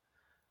 What?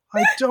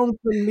 I don't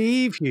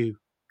believe you.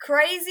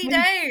 Crazy They,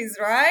 days,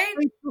 right?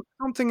 they took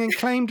something and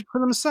claimed it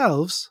for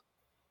themselves.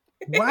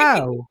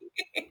 Wow.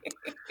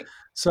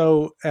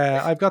 So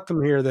I've got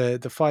them here.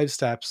 The 5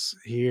 steps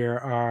here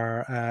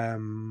are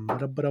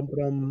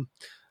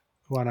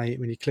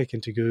when you click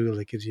into Google,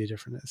 it gives you a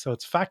different. So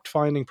it's fact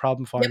finding,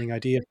 problem Yep. finding,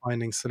 idea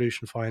finding,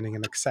 solution finding,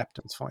 and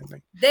acceptance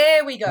finding.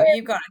 There we go.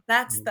 You've got it.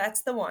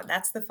 That's the one.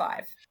 That's the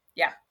 5.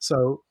 Yeah.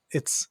 So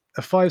it's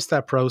a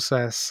 5-step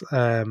process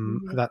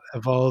Mhm. that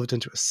evolved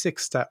into a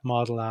 6-step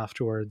model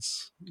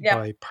afterwards Yep.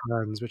 by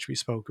Parnes, which we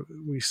spoke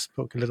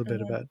a little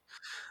bit Mhm.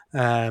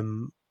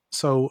 about.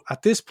 So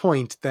at this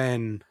point,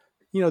 then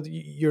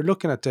you're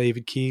looking at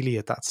David Keeley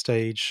at that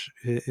stage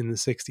in the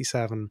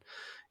 '67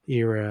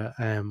 era,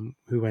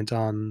 who went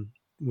on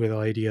with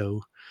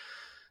IDEO.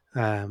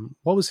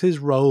 What was his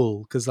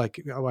role? Because I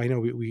know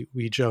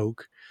we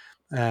joke.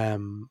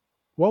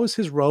 What was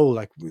his role?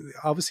 Like,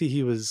 obviously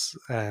he was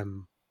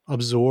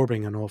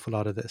absorbing an awful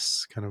lot of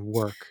this kind of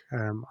work.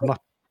 I'm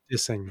not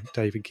dissing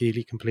David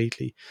Keeley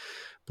completely,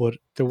 but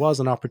there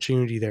was an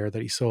opportunity there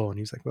that he saw, and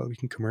he was like, "Well, we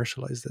can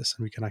commercialize this,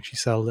 and we can actually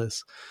sell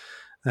this."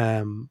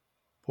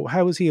 But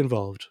how was he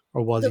involved,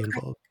 or was he Look,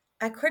 involved?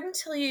 I couldn't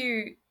tell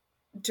you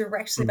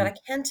directly, but Mm, I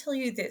can tell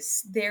you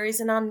this. There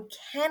is an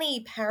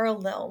uncanny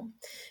parallel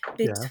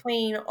yeah.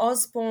 between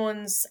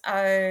Osborne's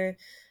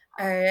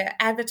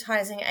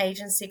advertising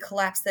agency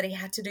collapse that he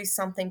had to do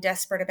something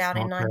desperate about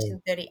in Okay.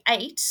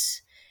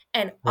 1938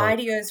 and Right.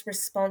 IDEO's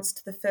response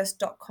to the first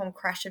dot-com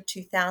crash of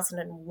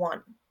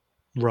 2001.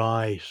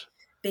 Right.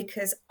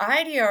 because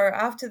IDEO,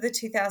 after the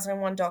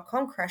 2001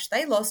 dot-com crash,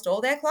 they lost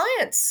all their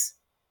clients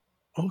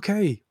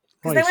Okay.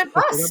 because they Right. went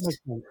Okay, that makes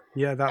bust. sense.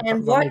 Yeah,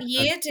 And that what makes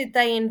sense. year did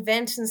they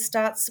invent and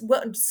start?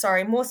 Well,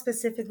 sorry, more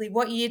specifically,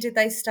 what year did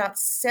they start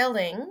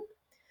selling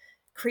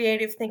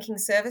creative thinking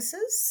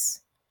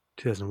services?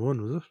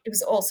 2001, was it? It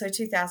was also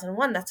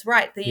 2001. That's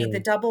right. The Yeah.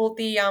 double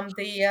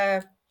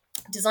the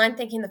design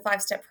thinking, the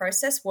five-step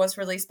process, was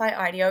released by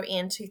IDEO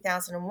in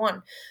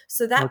 2001.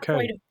 So that Okay.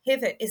 point of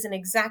pivot is an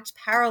exact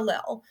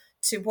parallel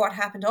to what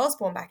happened to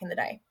Osborne back in the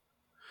day.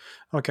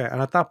 Okay.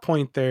 And at that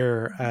point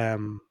there,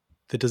 Mhm.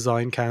 the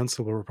design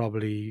council were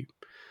probably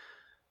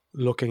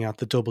looking at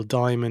the double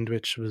diamond,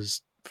 which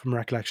was from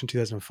recollection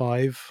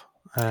 2005.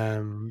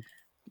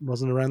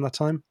 Wasn't around that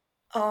time?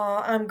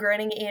 Oh, I'm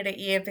grinning ear to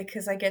ear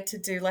because I get to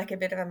do like a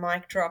bit of a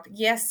mic drop.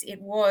 Yes,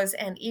 it was.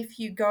 And if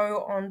you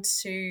go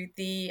onto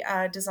the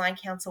Design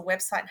Council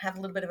website and have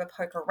a little bit of a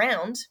poke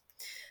around,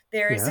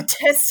 there is a Yeah.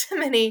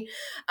 testimony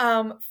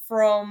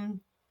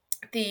from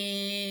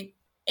the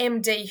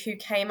MD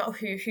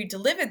who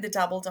delivered the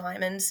double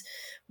diamonds,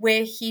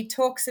 where he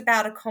talks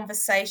about a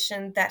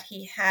conversation that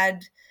he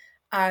had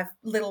a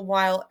little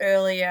while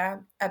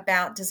earlier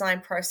about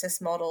design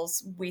process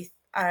models with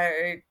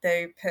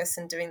the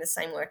person doing the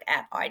same work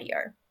at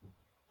IDEO.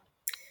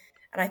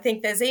 And I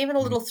think there's even a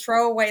Mm. little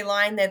throwaway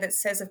line there that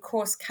says, of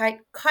course,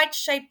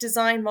 kite-shaped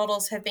design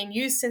models have been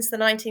used since the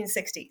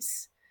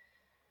 1960s,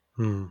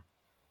 Hmm.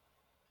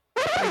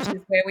 which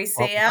is where we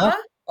What see was that?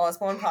 our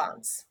Osborne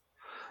Parnes.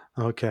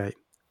 Okay.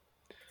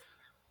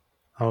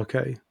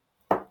 Okay.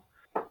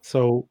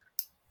 So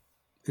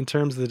in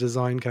terms of the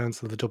design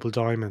council, the double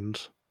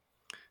diamond,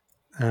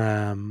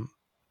 um,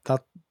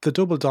 that the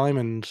double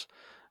diamond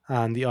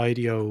and the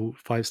IDEO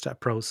five-step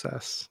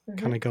process kind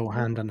Mm-hmm. of go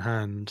hand in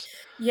hand.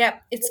 Yeah,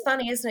 it's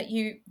funny, isn't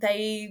it?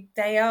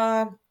 They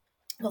are,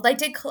 well, they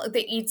did.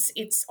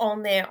 It's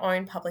on their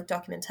own public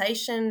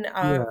documentation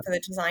Yeah. for the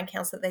Design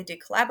Council that they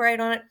did collaborate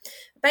on it.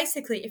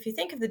 Basically, if you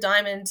think of the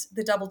diamond,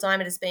 the double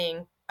diamond, as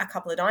being a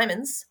couple of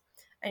diamonds,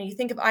 and you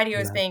think of IDEO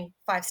as Yeah. being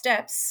five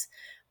steps,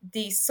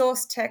 the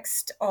source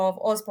text of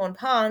Osborne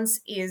Parnes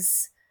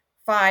is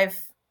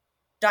five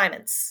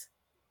diamonds.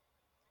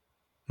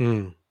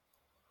 Hmm.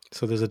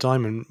 So there's a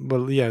diamond.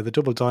 Well, yeah, the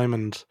double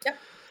diamond. Yep.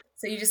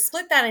 So you just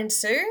split that in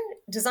two.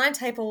 Design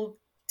table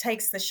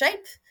takes the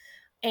shape,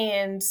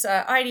 and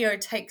IDEO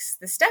takes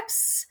the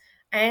steps,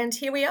 and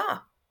here we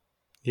are.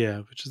 Yeah,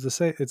 which is the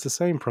same. It's the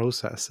same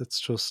process. It's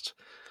just,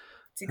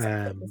 It's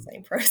exactly the um,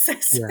 same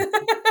process. yeah,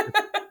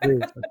 it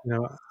is.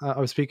 Like, I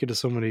was speaking to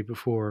somebody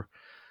before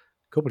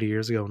a couple of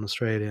years ago in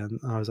Australia, and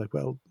I was like,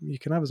 "Well, you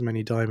can have as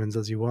many diamonds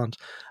as you want."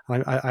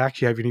 And I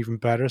actually have an even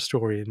better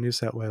story in New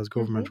South Wales Hmm.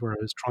 government where I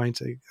was trying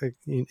to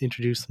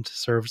introduce them to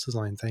service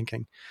design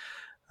thinking,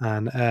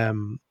 and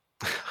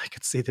I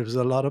could see there was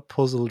a lot of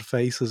puzzled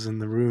faces in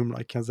the room,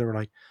 like as they were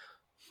like,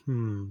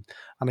 "Hmm."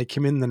 And I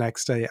came in the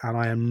next day, and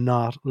I am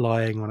not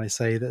lying when I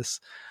say this,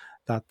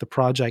 that the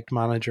project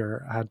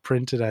manager had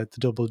printed out the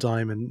double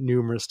diamond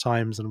numerous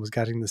times and was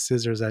getting the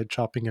scissors out,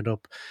 chopping it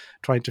up,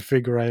 trying to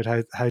figure out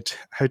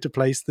how to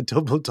place the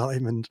double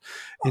diamond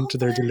Oh, into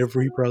their bless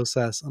delivery them.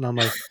 process. And I'm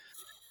like,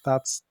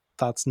 that's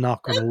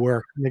not going to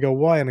work. And they go,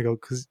 why? And I go,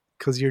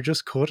 because you're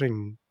just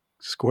cutting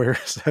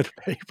squares out of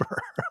paper.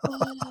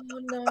 Oh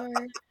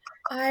no.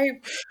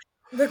 I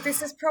Look,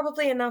 this is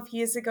probably enough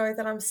years ago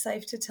that I'm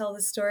safe to tell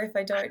the story if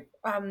I don't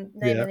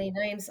name Yeah, any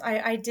names.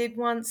 I did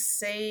once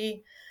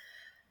see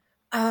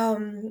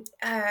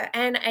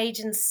an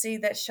agency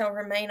that shall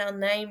remain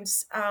unnamed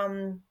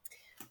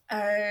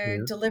yeah,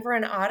 deliver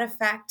an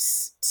artifact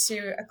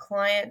to a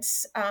client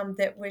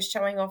that was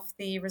showing off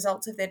the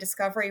results of their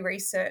discovery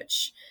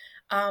research,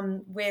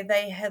 where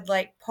they had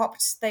like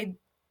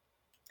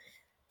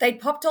they'd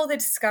popped all the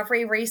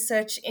discovery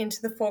research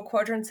into the four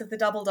quadrants of the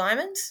double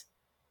diamond.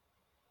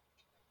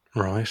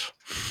 right.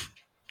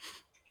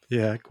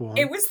 Yeah, go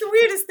It on. was the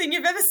weirdest thing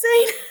you've ever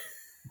seen.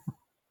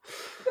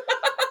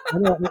 I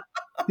know,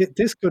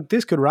 this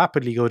could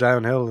rapidly go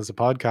downhill as a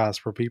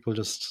podcast where people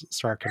just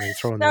start kind of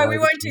throwing their No, we eyes at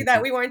won't do you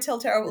that. We won't tell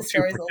terrible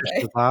stories all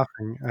superficial day.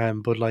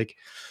 laughing. But like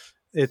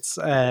it's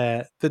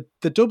the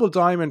double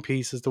diamond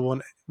piece is the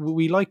one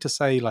we like to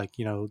say, like,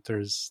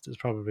 there's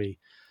probably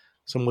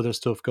some other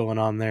stuff going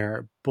on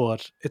there,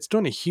 but it's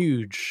done a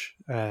huge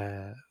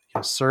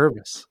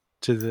service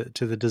to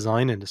the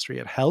design industry.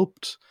 It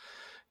helped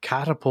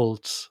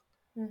catapult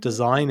Hmm.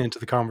 design into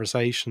the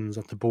conversations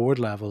at the board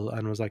level,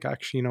 and was like,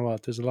 actually, you know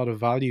what, there's a lot of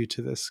value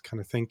to this kind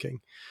of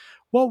thinking.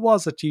 What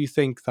was it, do you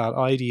think, that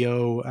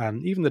IDEO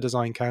and even the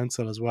design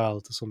council as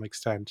well, to some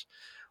extent,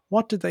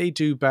 what did they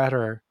do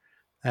better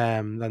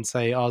than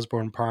say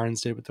Osborne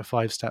Parnes did with the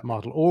five-step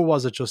model? Or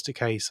was it just a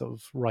case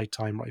of right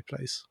time, right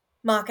place?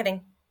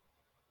 Marketing.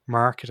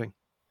 Marketing, do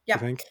you Yeah,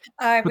 think?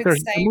 I But would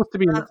say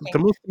there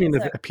marketing. must have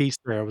been So, a piece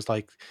there. It was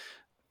like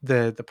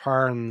the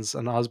Parnes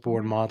and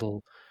Osborne mhm,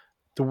 model,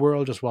 the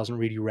world just wasn't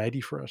really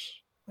ready for it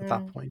at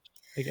that mm. point.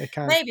 I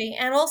can't. Maybe,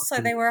 and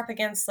also they were up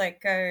against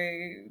like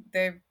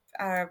the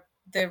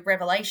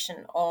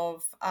revelation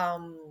of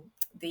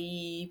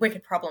the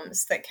wicked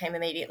problems that came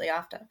immediately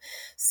after.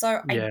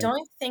 So I Yeah.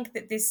 don't think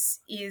that this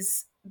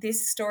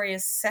story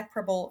is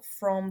separable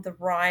from the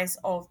rise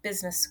of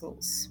business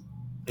schools.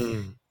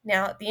 Mm.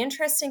 Now, the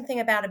interesting thing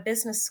about a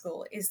business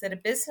school is that a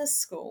business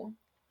school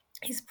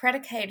is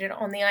predicated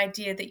on the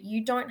idea that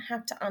you don't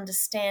have to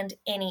understand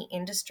any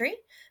industry,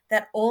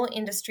 that all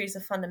industries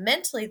are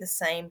fundamentally the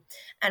same.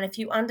 And if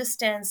you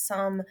understand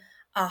some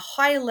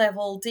high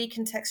level,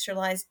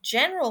 decontextualized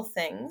general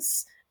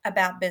things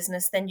about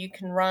business, then you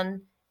can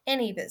run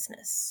any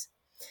business.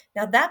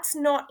 Now, that's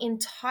not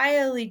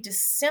entirely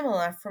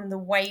dissimilar from the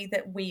way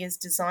that we as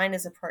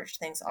designers approach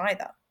things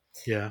either.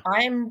 Yeah.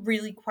 I'm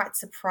really quite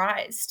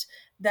surprised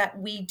that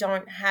we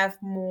don't have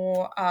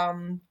more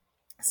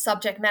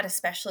subject matter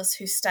specialists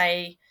who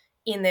stay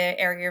in their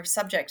area of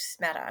subject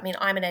matter. I mean,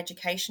 I'm an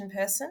education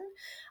person.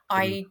 Mm.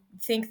 I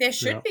think there Yeah.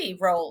 should be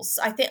roles.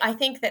 I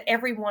think that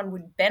everyone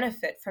would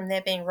benefit from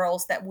there being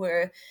roles that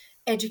were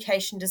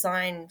education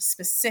design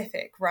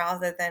specific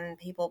rather than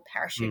people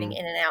parachuting Mm.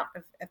 in and out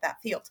of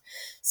that field.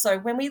 So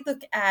when we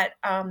look at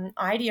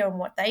IDEO and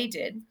what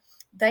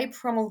they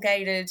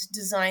promulgated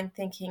design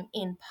thinking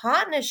in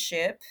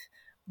partnership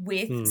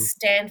with Mm.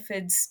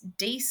 Stanford's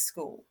D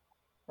School,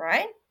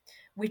 right?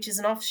 Which is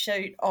an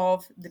offshoot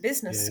of the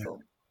business Yeah.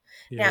 school.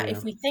 Yeah. Now, Yeah.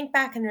 if we think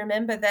back and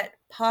remember that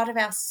part of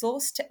our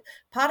source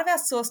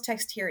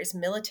text here is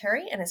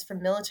military and is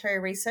from military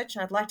research,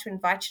 and I'd like to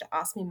invite you to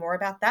ask me more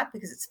about that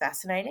because it's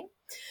fascinating.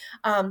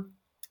 Um,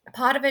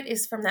 Part of it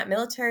is from that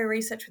military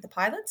research with the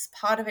pilots.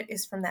 Part of it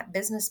is from that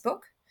business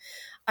book.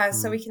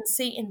 So Mm. we can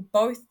see in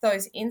both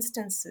those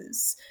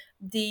instances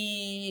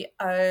the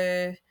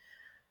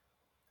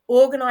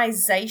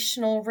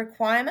organizational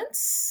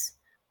requirements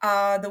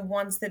are the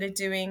ones that are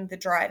doing the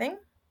driving.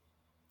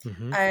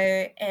 Mm-hmm.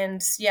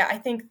 And yeah, I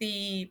think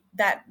the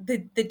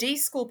D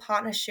School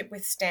partnership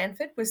with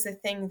Stanford was the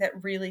thing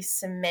that really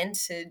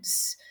cemented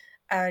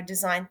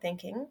design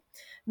thinking,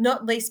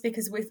 not least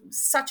because with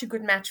such a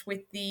good match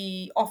with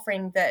the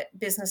offering that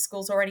business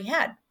schools already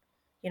had.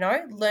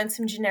 Learn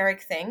some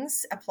generic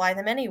things, apply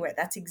them anywhere.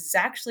 That's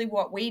exactly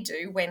what we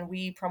do when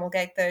we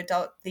promulgate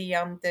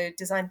the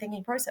design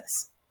thinking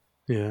process.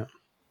 Yeah.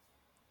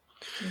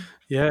 Mm.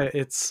 Yeah.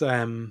 It's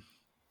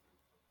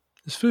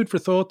food for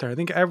thought there. I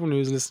think everyone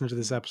who's listening to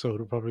this episode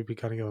will probably be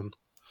kind of going,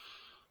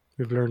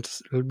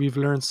 we've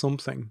learned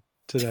something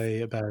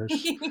today about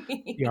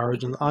the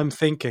origins. I'm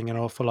thinking an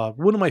awful lot.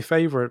 One of my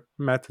favorite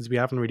methods we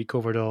haven't really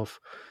covered off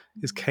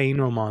is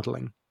Kano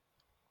modeling,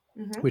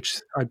 Mm-hmm. which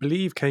I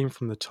believe came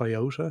from the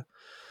Toyota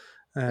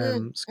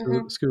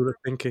Mm-hmm. school of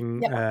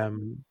thinking Yep.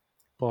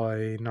 by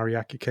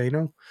Noriaki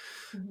Kano.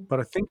 Mm-hmm. But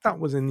I think that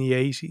was in the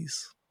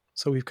 80s.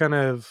 So we've kind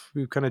of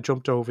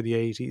jumped over the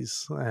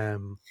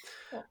 80s.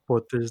 Yep.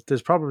 But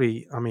there's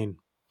probably, I mean,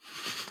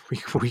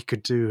 we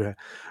could do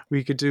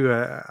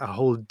a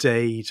whole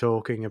day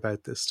talking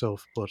about this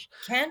stuff. But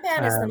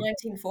Kanban is the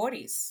um,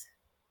 1940s.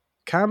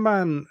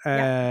 Kanban,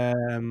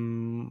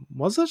 Yep.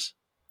 was it?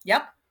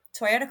 Yep.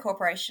 Toyota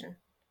Corporation.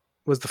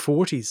 Was the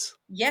 40s?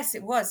 Yes,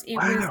 it was. It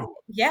was. Wow.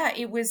 Yeah,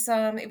 it was.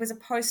 It was a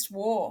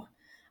post-war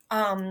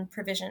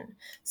provision.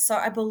 So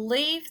I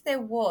believe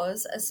there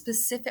was a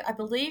specific. I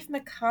believe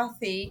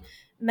McCarthy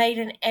made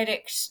an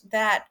edict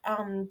that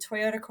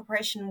Toyota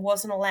Corporation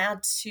wasn't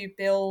allowed to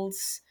build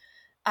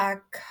a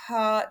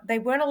car. They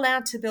weren't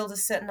allowed to build a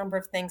certain number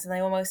of things, and they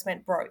almost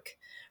went broke.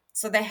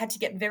 So they had to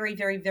get very,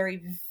 very,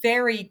 very,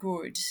 very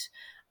good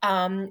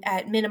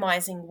at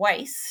minimizing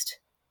waste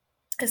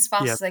as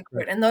fast Yeah. as they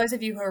could. And those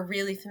of you who are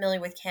really familiar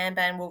with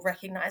Kanban will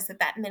recognize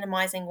that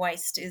minimizing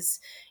waste is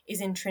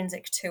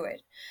intrinsic to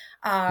it.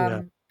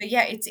 Yeah. But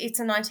yeah, it's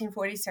a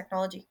 1940s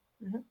technology.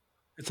 Mm-hmm.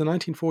 It's a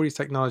 1940s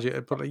technology,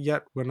 but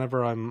yet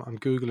whenever I'm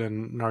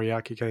googling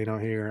Noriaki Kano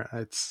here,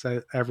 it's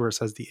ever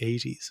says the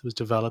 80s. It was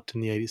developed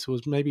in the 80s, so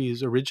maybe it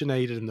was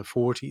originated in the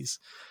 40s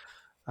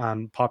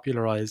and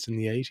popularized in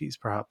the 80s,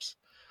 perhaps.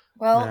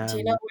 Well, do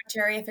you know Um, what,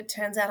 Jerry? If it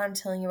turns out I'm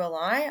telling you a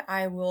lie,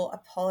 I will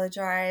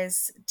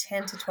apologize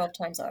 10 to 12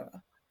 times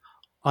over.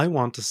 I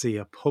want to see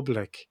a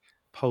public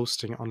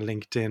posting on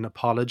LinkedIn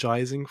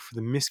apologizing for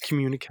the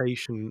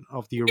miscommunication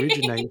of the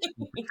origination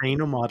of the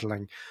Kano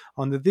modeling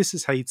on the This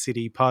Is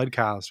HCD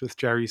podcast with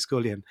Jerry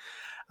Scullion.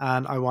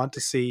 And I want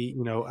to see,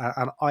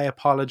 an I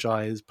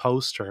apologize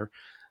poster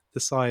the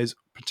size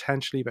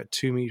potentially about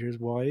 2 meters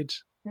wide,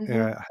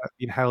 Mm-hmm.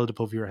 being held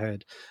above your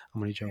head.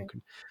 I'm only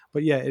joking.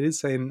 But yeah, it is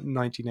saying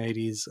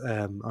 1980s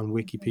on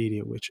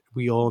Wikipedia, which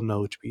we all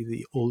know to be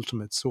the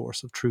ultimate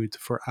source of truth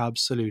for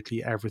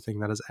absolutely everything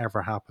that has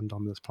ever happened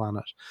on this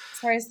planet.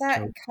 Sorry, is that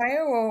So,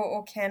 Kaio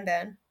or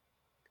Kanban?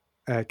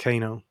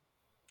 Kano.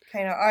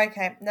 Kano. Oh,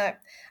 okay, no.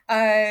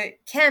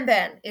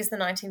 Kanban is the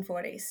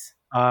 1940s.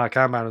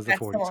 Kanban is the That's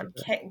the 40s. one.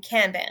 Okay.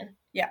 Kanban.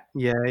 Yeah.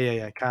 Yeah, yeah,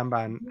 yeah.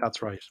 Kanban. Mhm.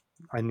 That's right.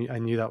 I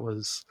knew that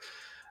was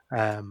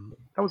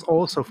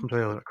also from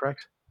Toyota,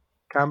 correct?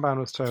 Kanban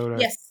was Toyota.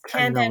 Yes,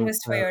 Kano Kanban was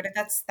was Toyota.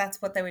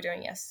 That's what they were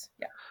doing. Yes.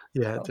 Yeah.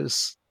 yeah. Cool.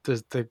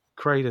 they've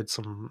created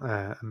some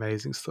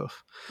amazing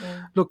stuff.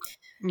 Mm. Look,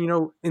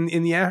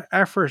 in the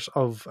effort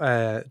of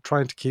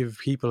trying to give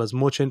people as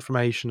much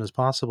information as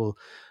possible,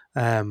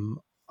 um,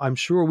 I'm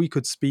sure we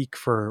could speak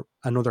for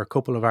another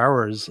couple of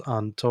hours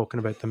on talking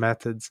about the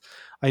methods.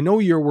 I know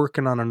you're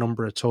working on a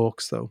number of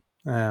talks though,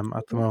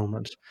 at the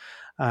moment.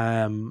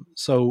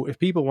 So if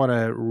people want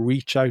to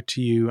reach out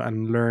to you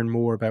and learn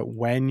more about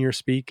when you're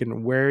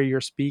speaking, where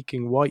you're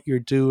speaking, what you're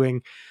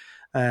doing,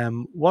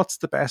 what's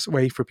the best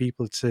way for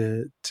people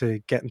to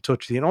get in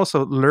touch with you and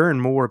also learn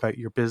more about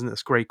your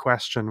business? Great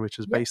question, which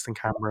is Yep. based in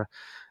Canberra.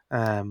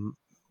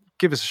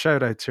 Give us a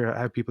shout out to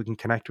how people can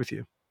connect with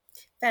you.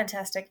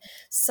 Fantastic.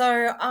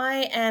 So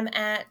I am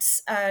at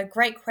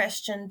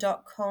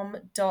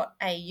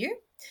greatquestion.com.au.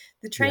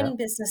 The Yeah, training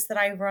business that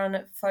I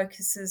run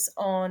focuses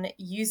on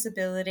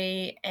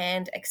usability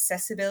and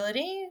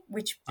accessibility,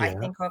 which I yeah,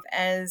 think of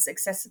as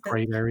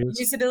great areas.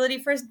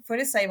 usability for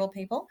disabled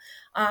people.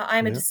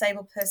 I'm a Yeah.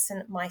 disabled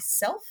person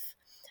myself.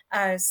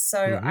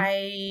 So Hmm.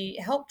 I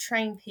help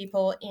train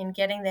people in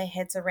getting their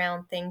heads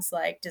around things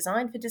like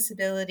design for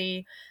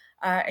disability,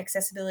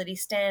 accessibility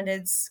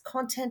standards,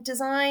 content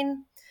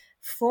design,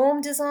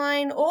 form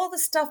design, all the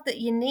stuff that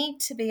you need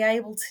to be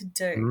able to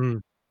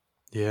do.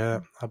 Yeah,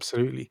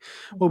 absolutely.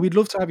 Well, Mm-hmm, we'd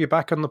love to have you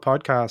back on the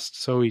podcast,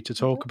 Zoe, to mm-hmm,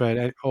 talk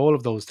about all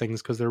of those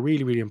things because they're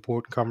really, really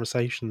important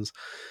conversations.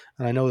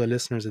 And I know the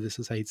listeners of This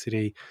Is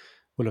HCD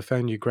will have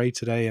found you great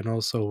today, and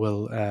also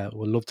will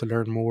love to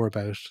learn more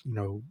about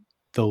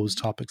those mm-hmm,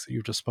 topics that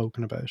you've just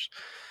spoken about.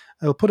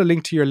 I'll put a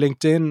link to your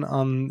LinkedIn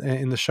on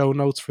in the show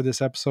notes for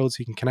this episode, so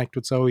you can connect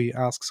with Zoe,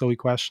 ask Zoe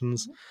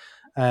questions.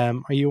 mm-hmm.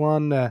 Are you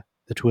on the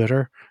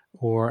Twitter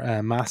or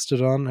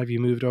Mastodon? Have you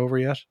moved over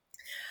yet?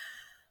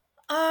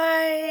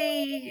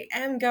 I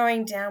am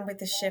going down with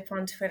the ship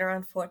on Twitter,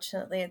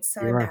 unfortunately. It's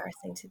so You are.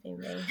 embarrassing to be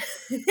me.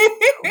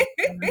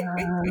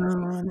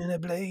 Down in a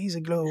blaze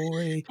of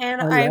glory.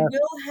 And I left.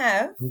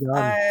 I'm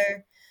gone.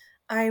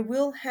 I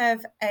will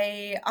have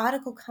a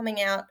article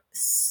coming out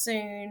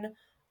soon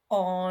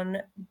on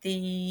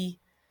the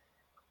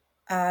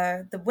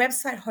the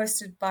website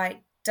hosted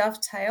by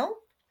Dovetail,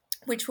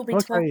 which will be Okay,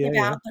 talking yeah,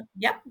 yeah. about,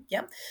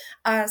 yep.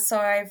 So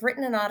I've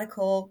written an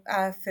article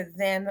for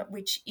them,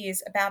 which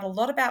is about a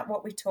lot about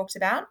what we talked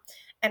about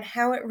and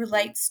how it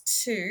relates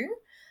to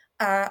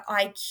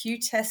IQ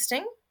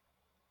testing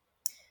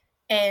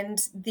and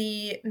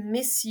the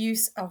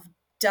misuse of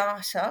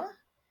data,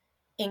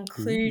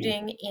 Ooh,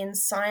 including in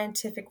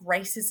scientific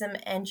racism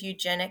and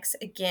eugenics,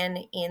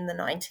 again in the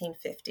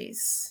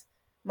 1950s,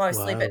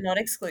 mostly, but wow. not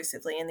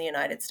exclusively in the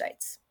United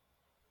States.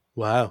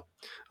 Wow.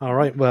 All Mhm,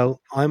 right.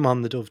 Well, I'm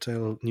on the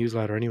Dovetail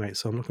newsletter anyway,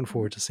 so I'm looking mhm.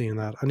 forward to seeing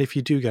that. And if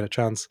you do get a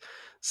chance,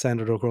 send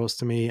it across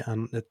to me,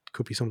 and it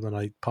could be something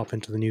I pop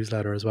into the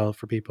newsletter as well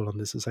for people on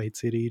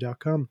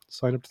thisishcd.com.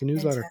 Sign up to the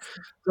newsletter.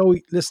 Fantastic. So,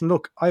 listen,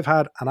 look, I've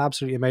had an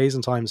absolutely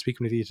amazing time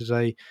speaking with you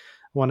today. I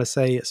want to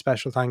say a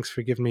special thanks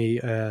for giving me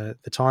the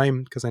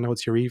time because I know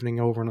it's your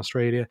evening over in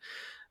Australia.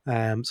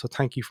 So,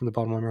 thank you from the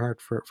bottom of my heart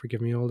for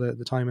giving me all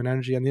the time and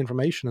energy and the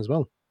information as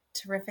well.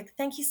 Terrific.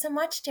 Thank you so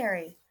much,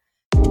 Jerry.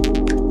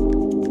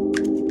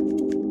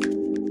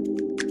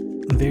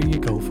 There you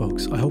go,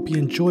 folks. I hope you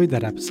enjoyed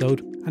that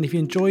episode. And if you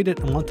enjoyed it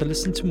and want to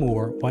listen to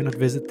more, why not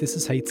visit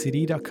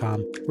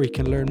thisishcd.com where you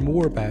can learn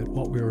more about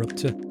what we're up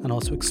to and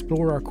also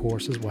explore our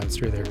courses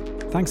whilst you're there.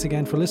 Thanks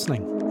again for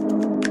listening.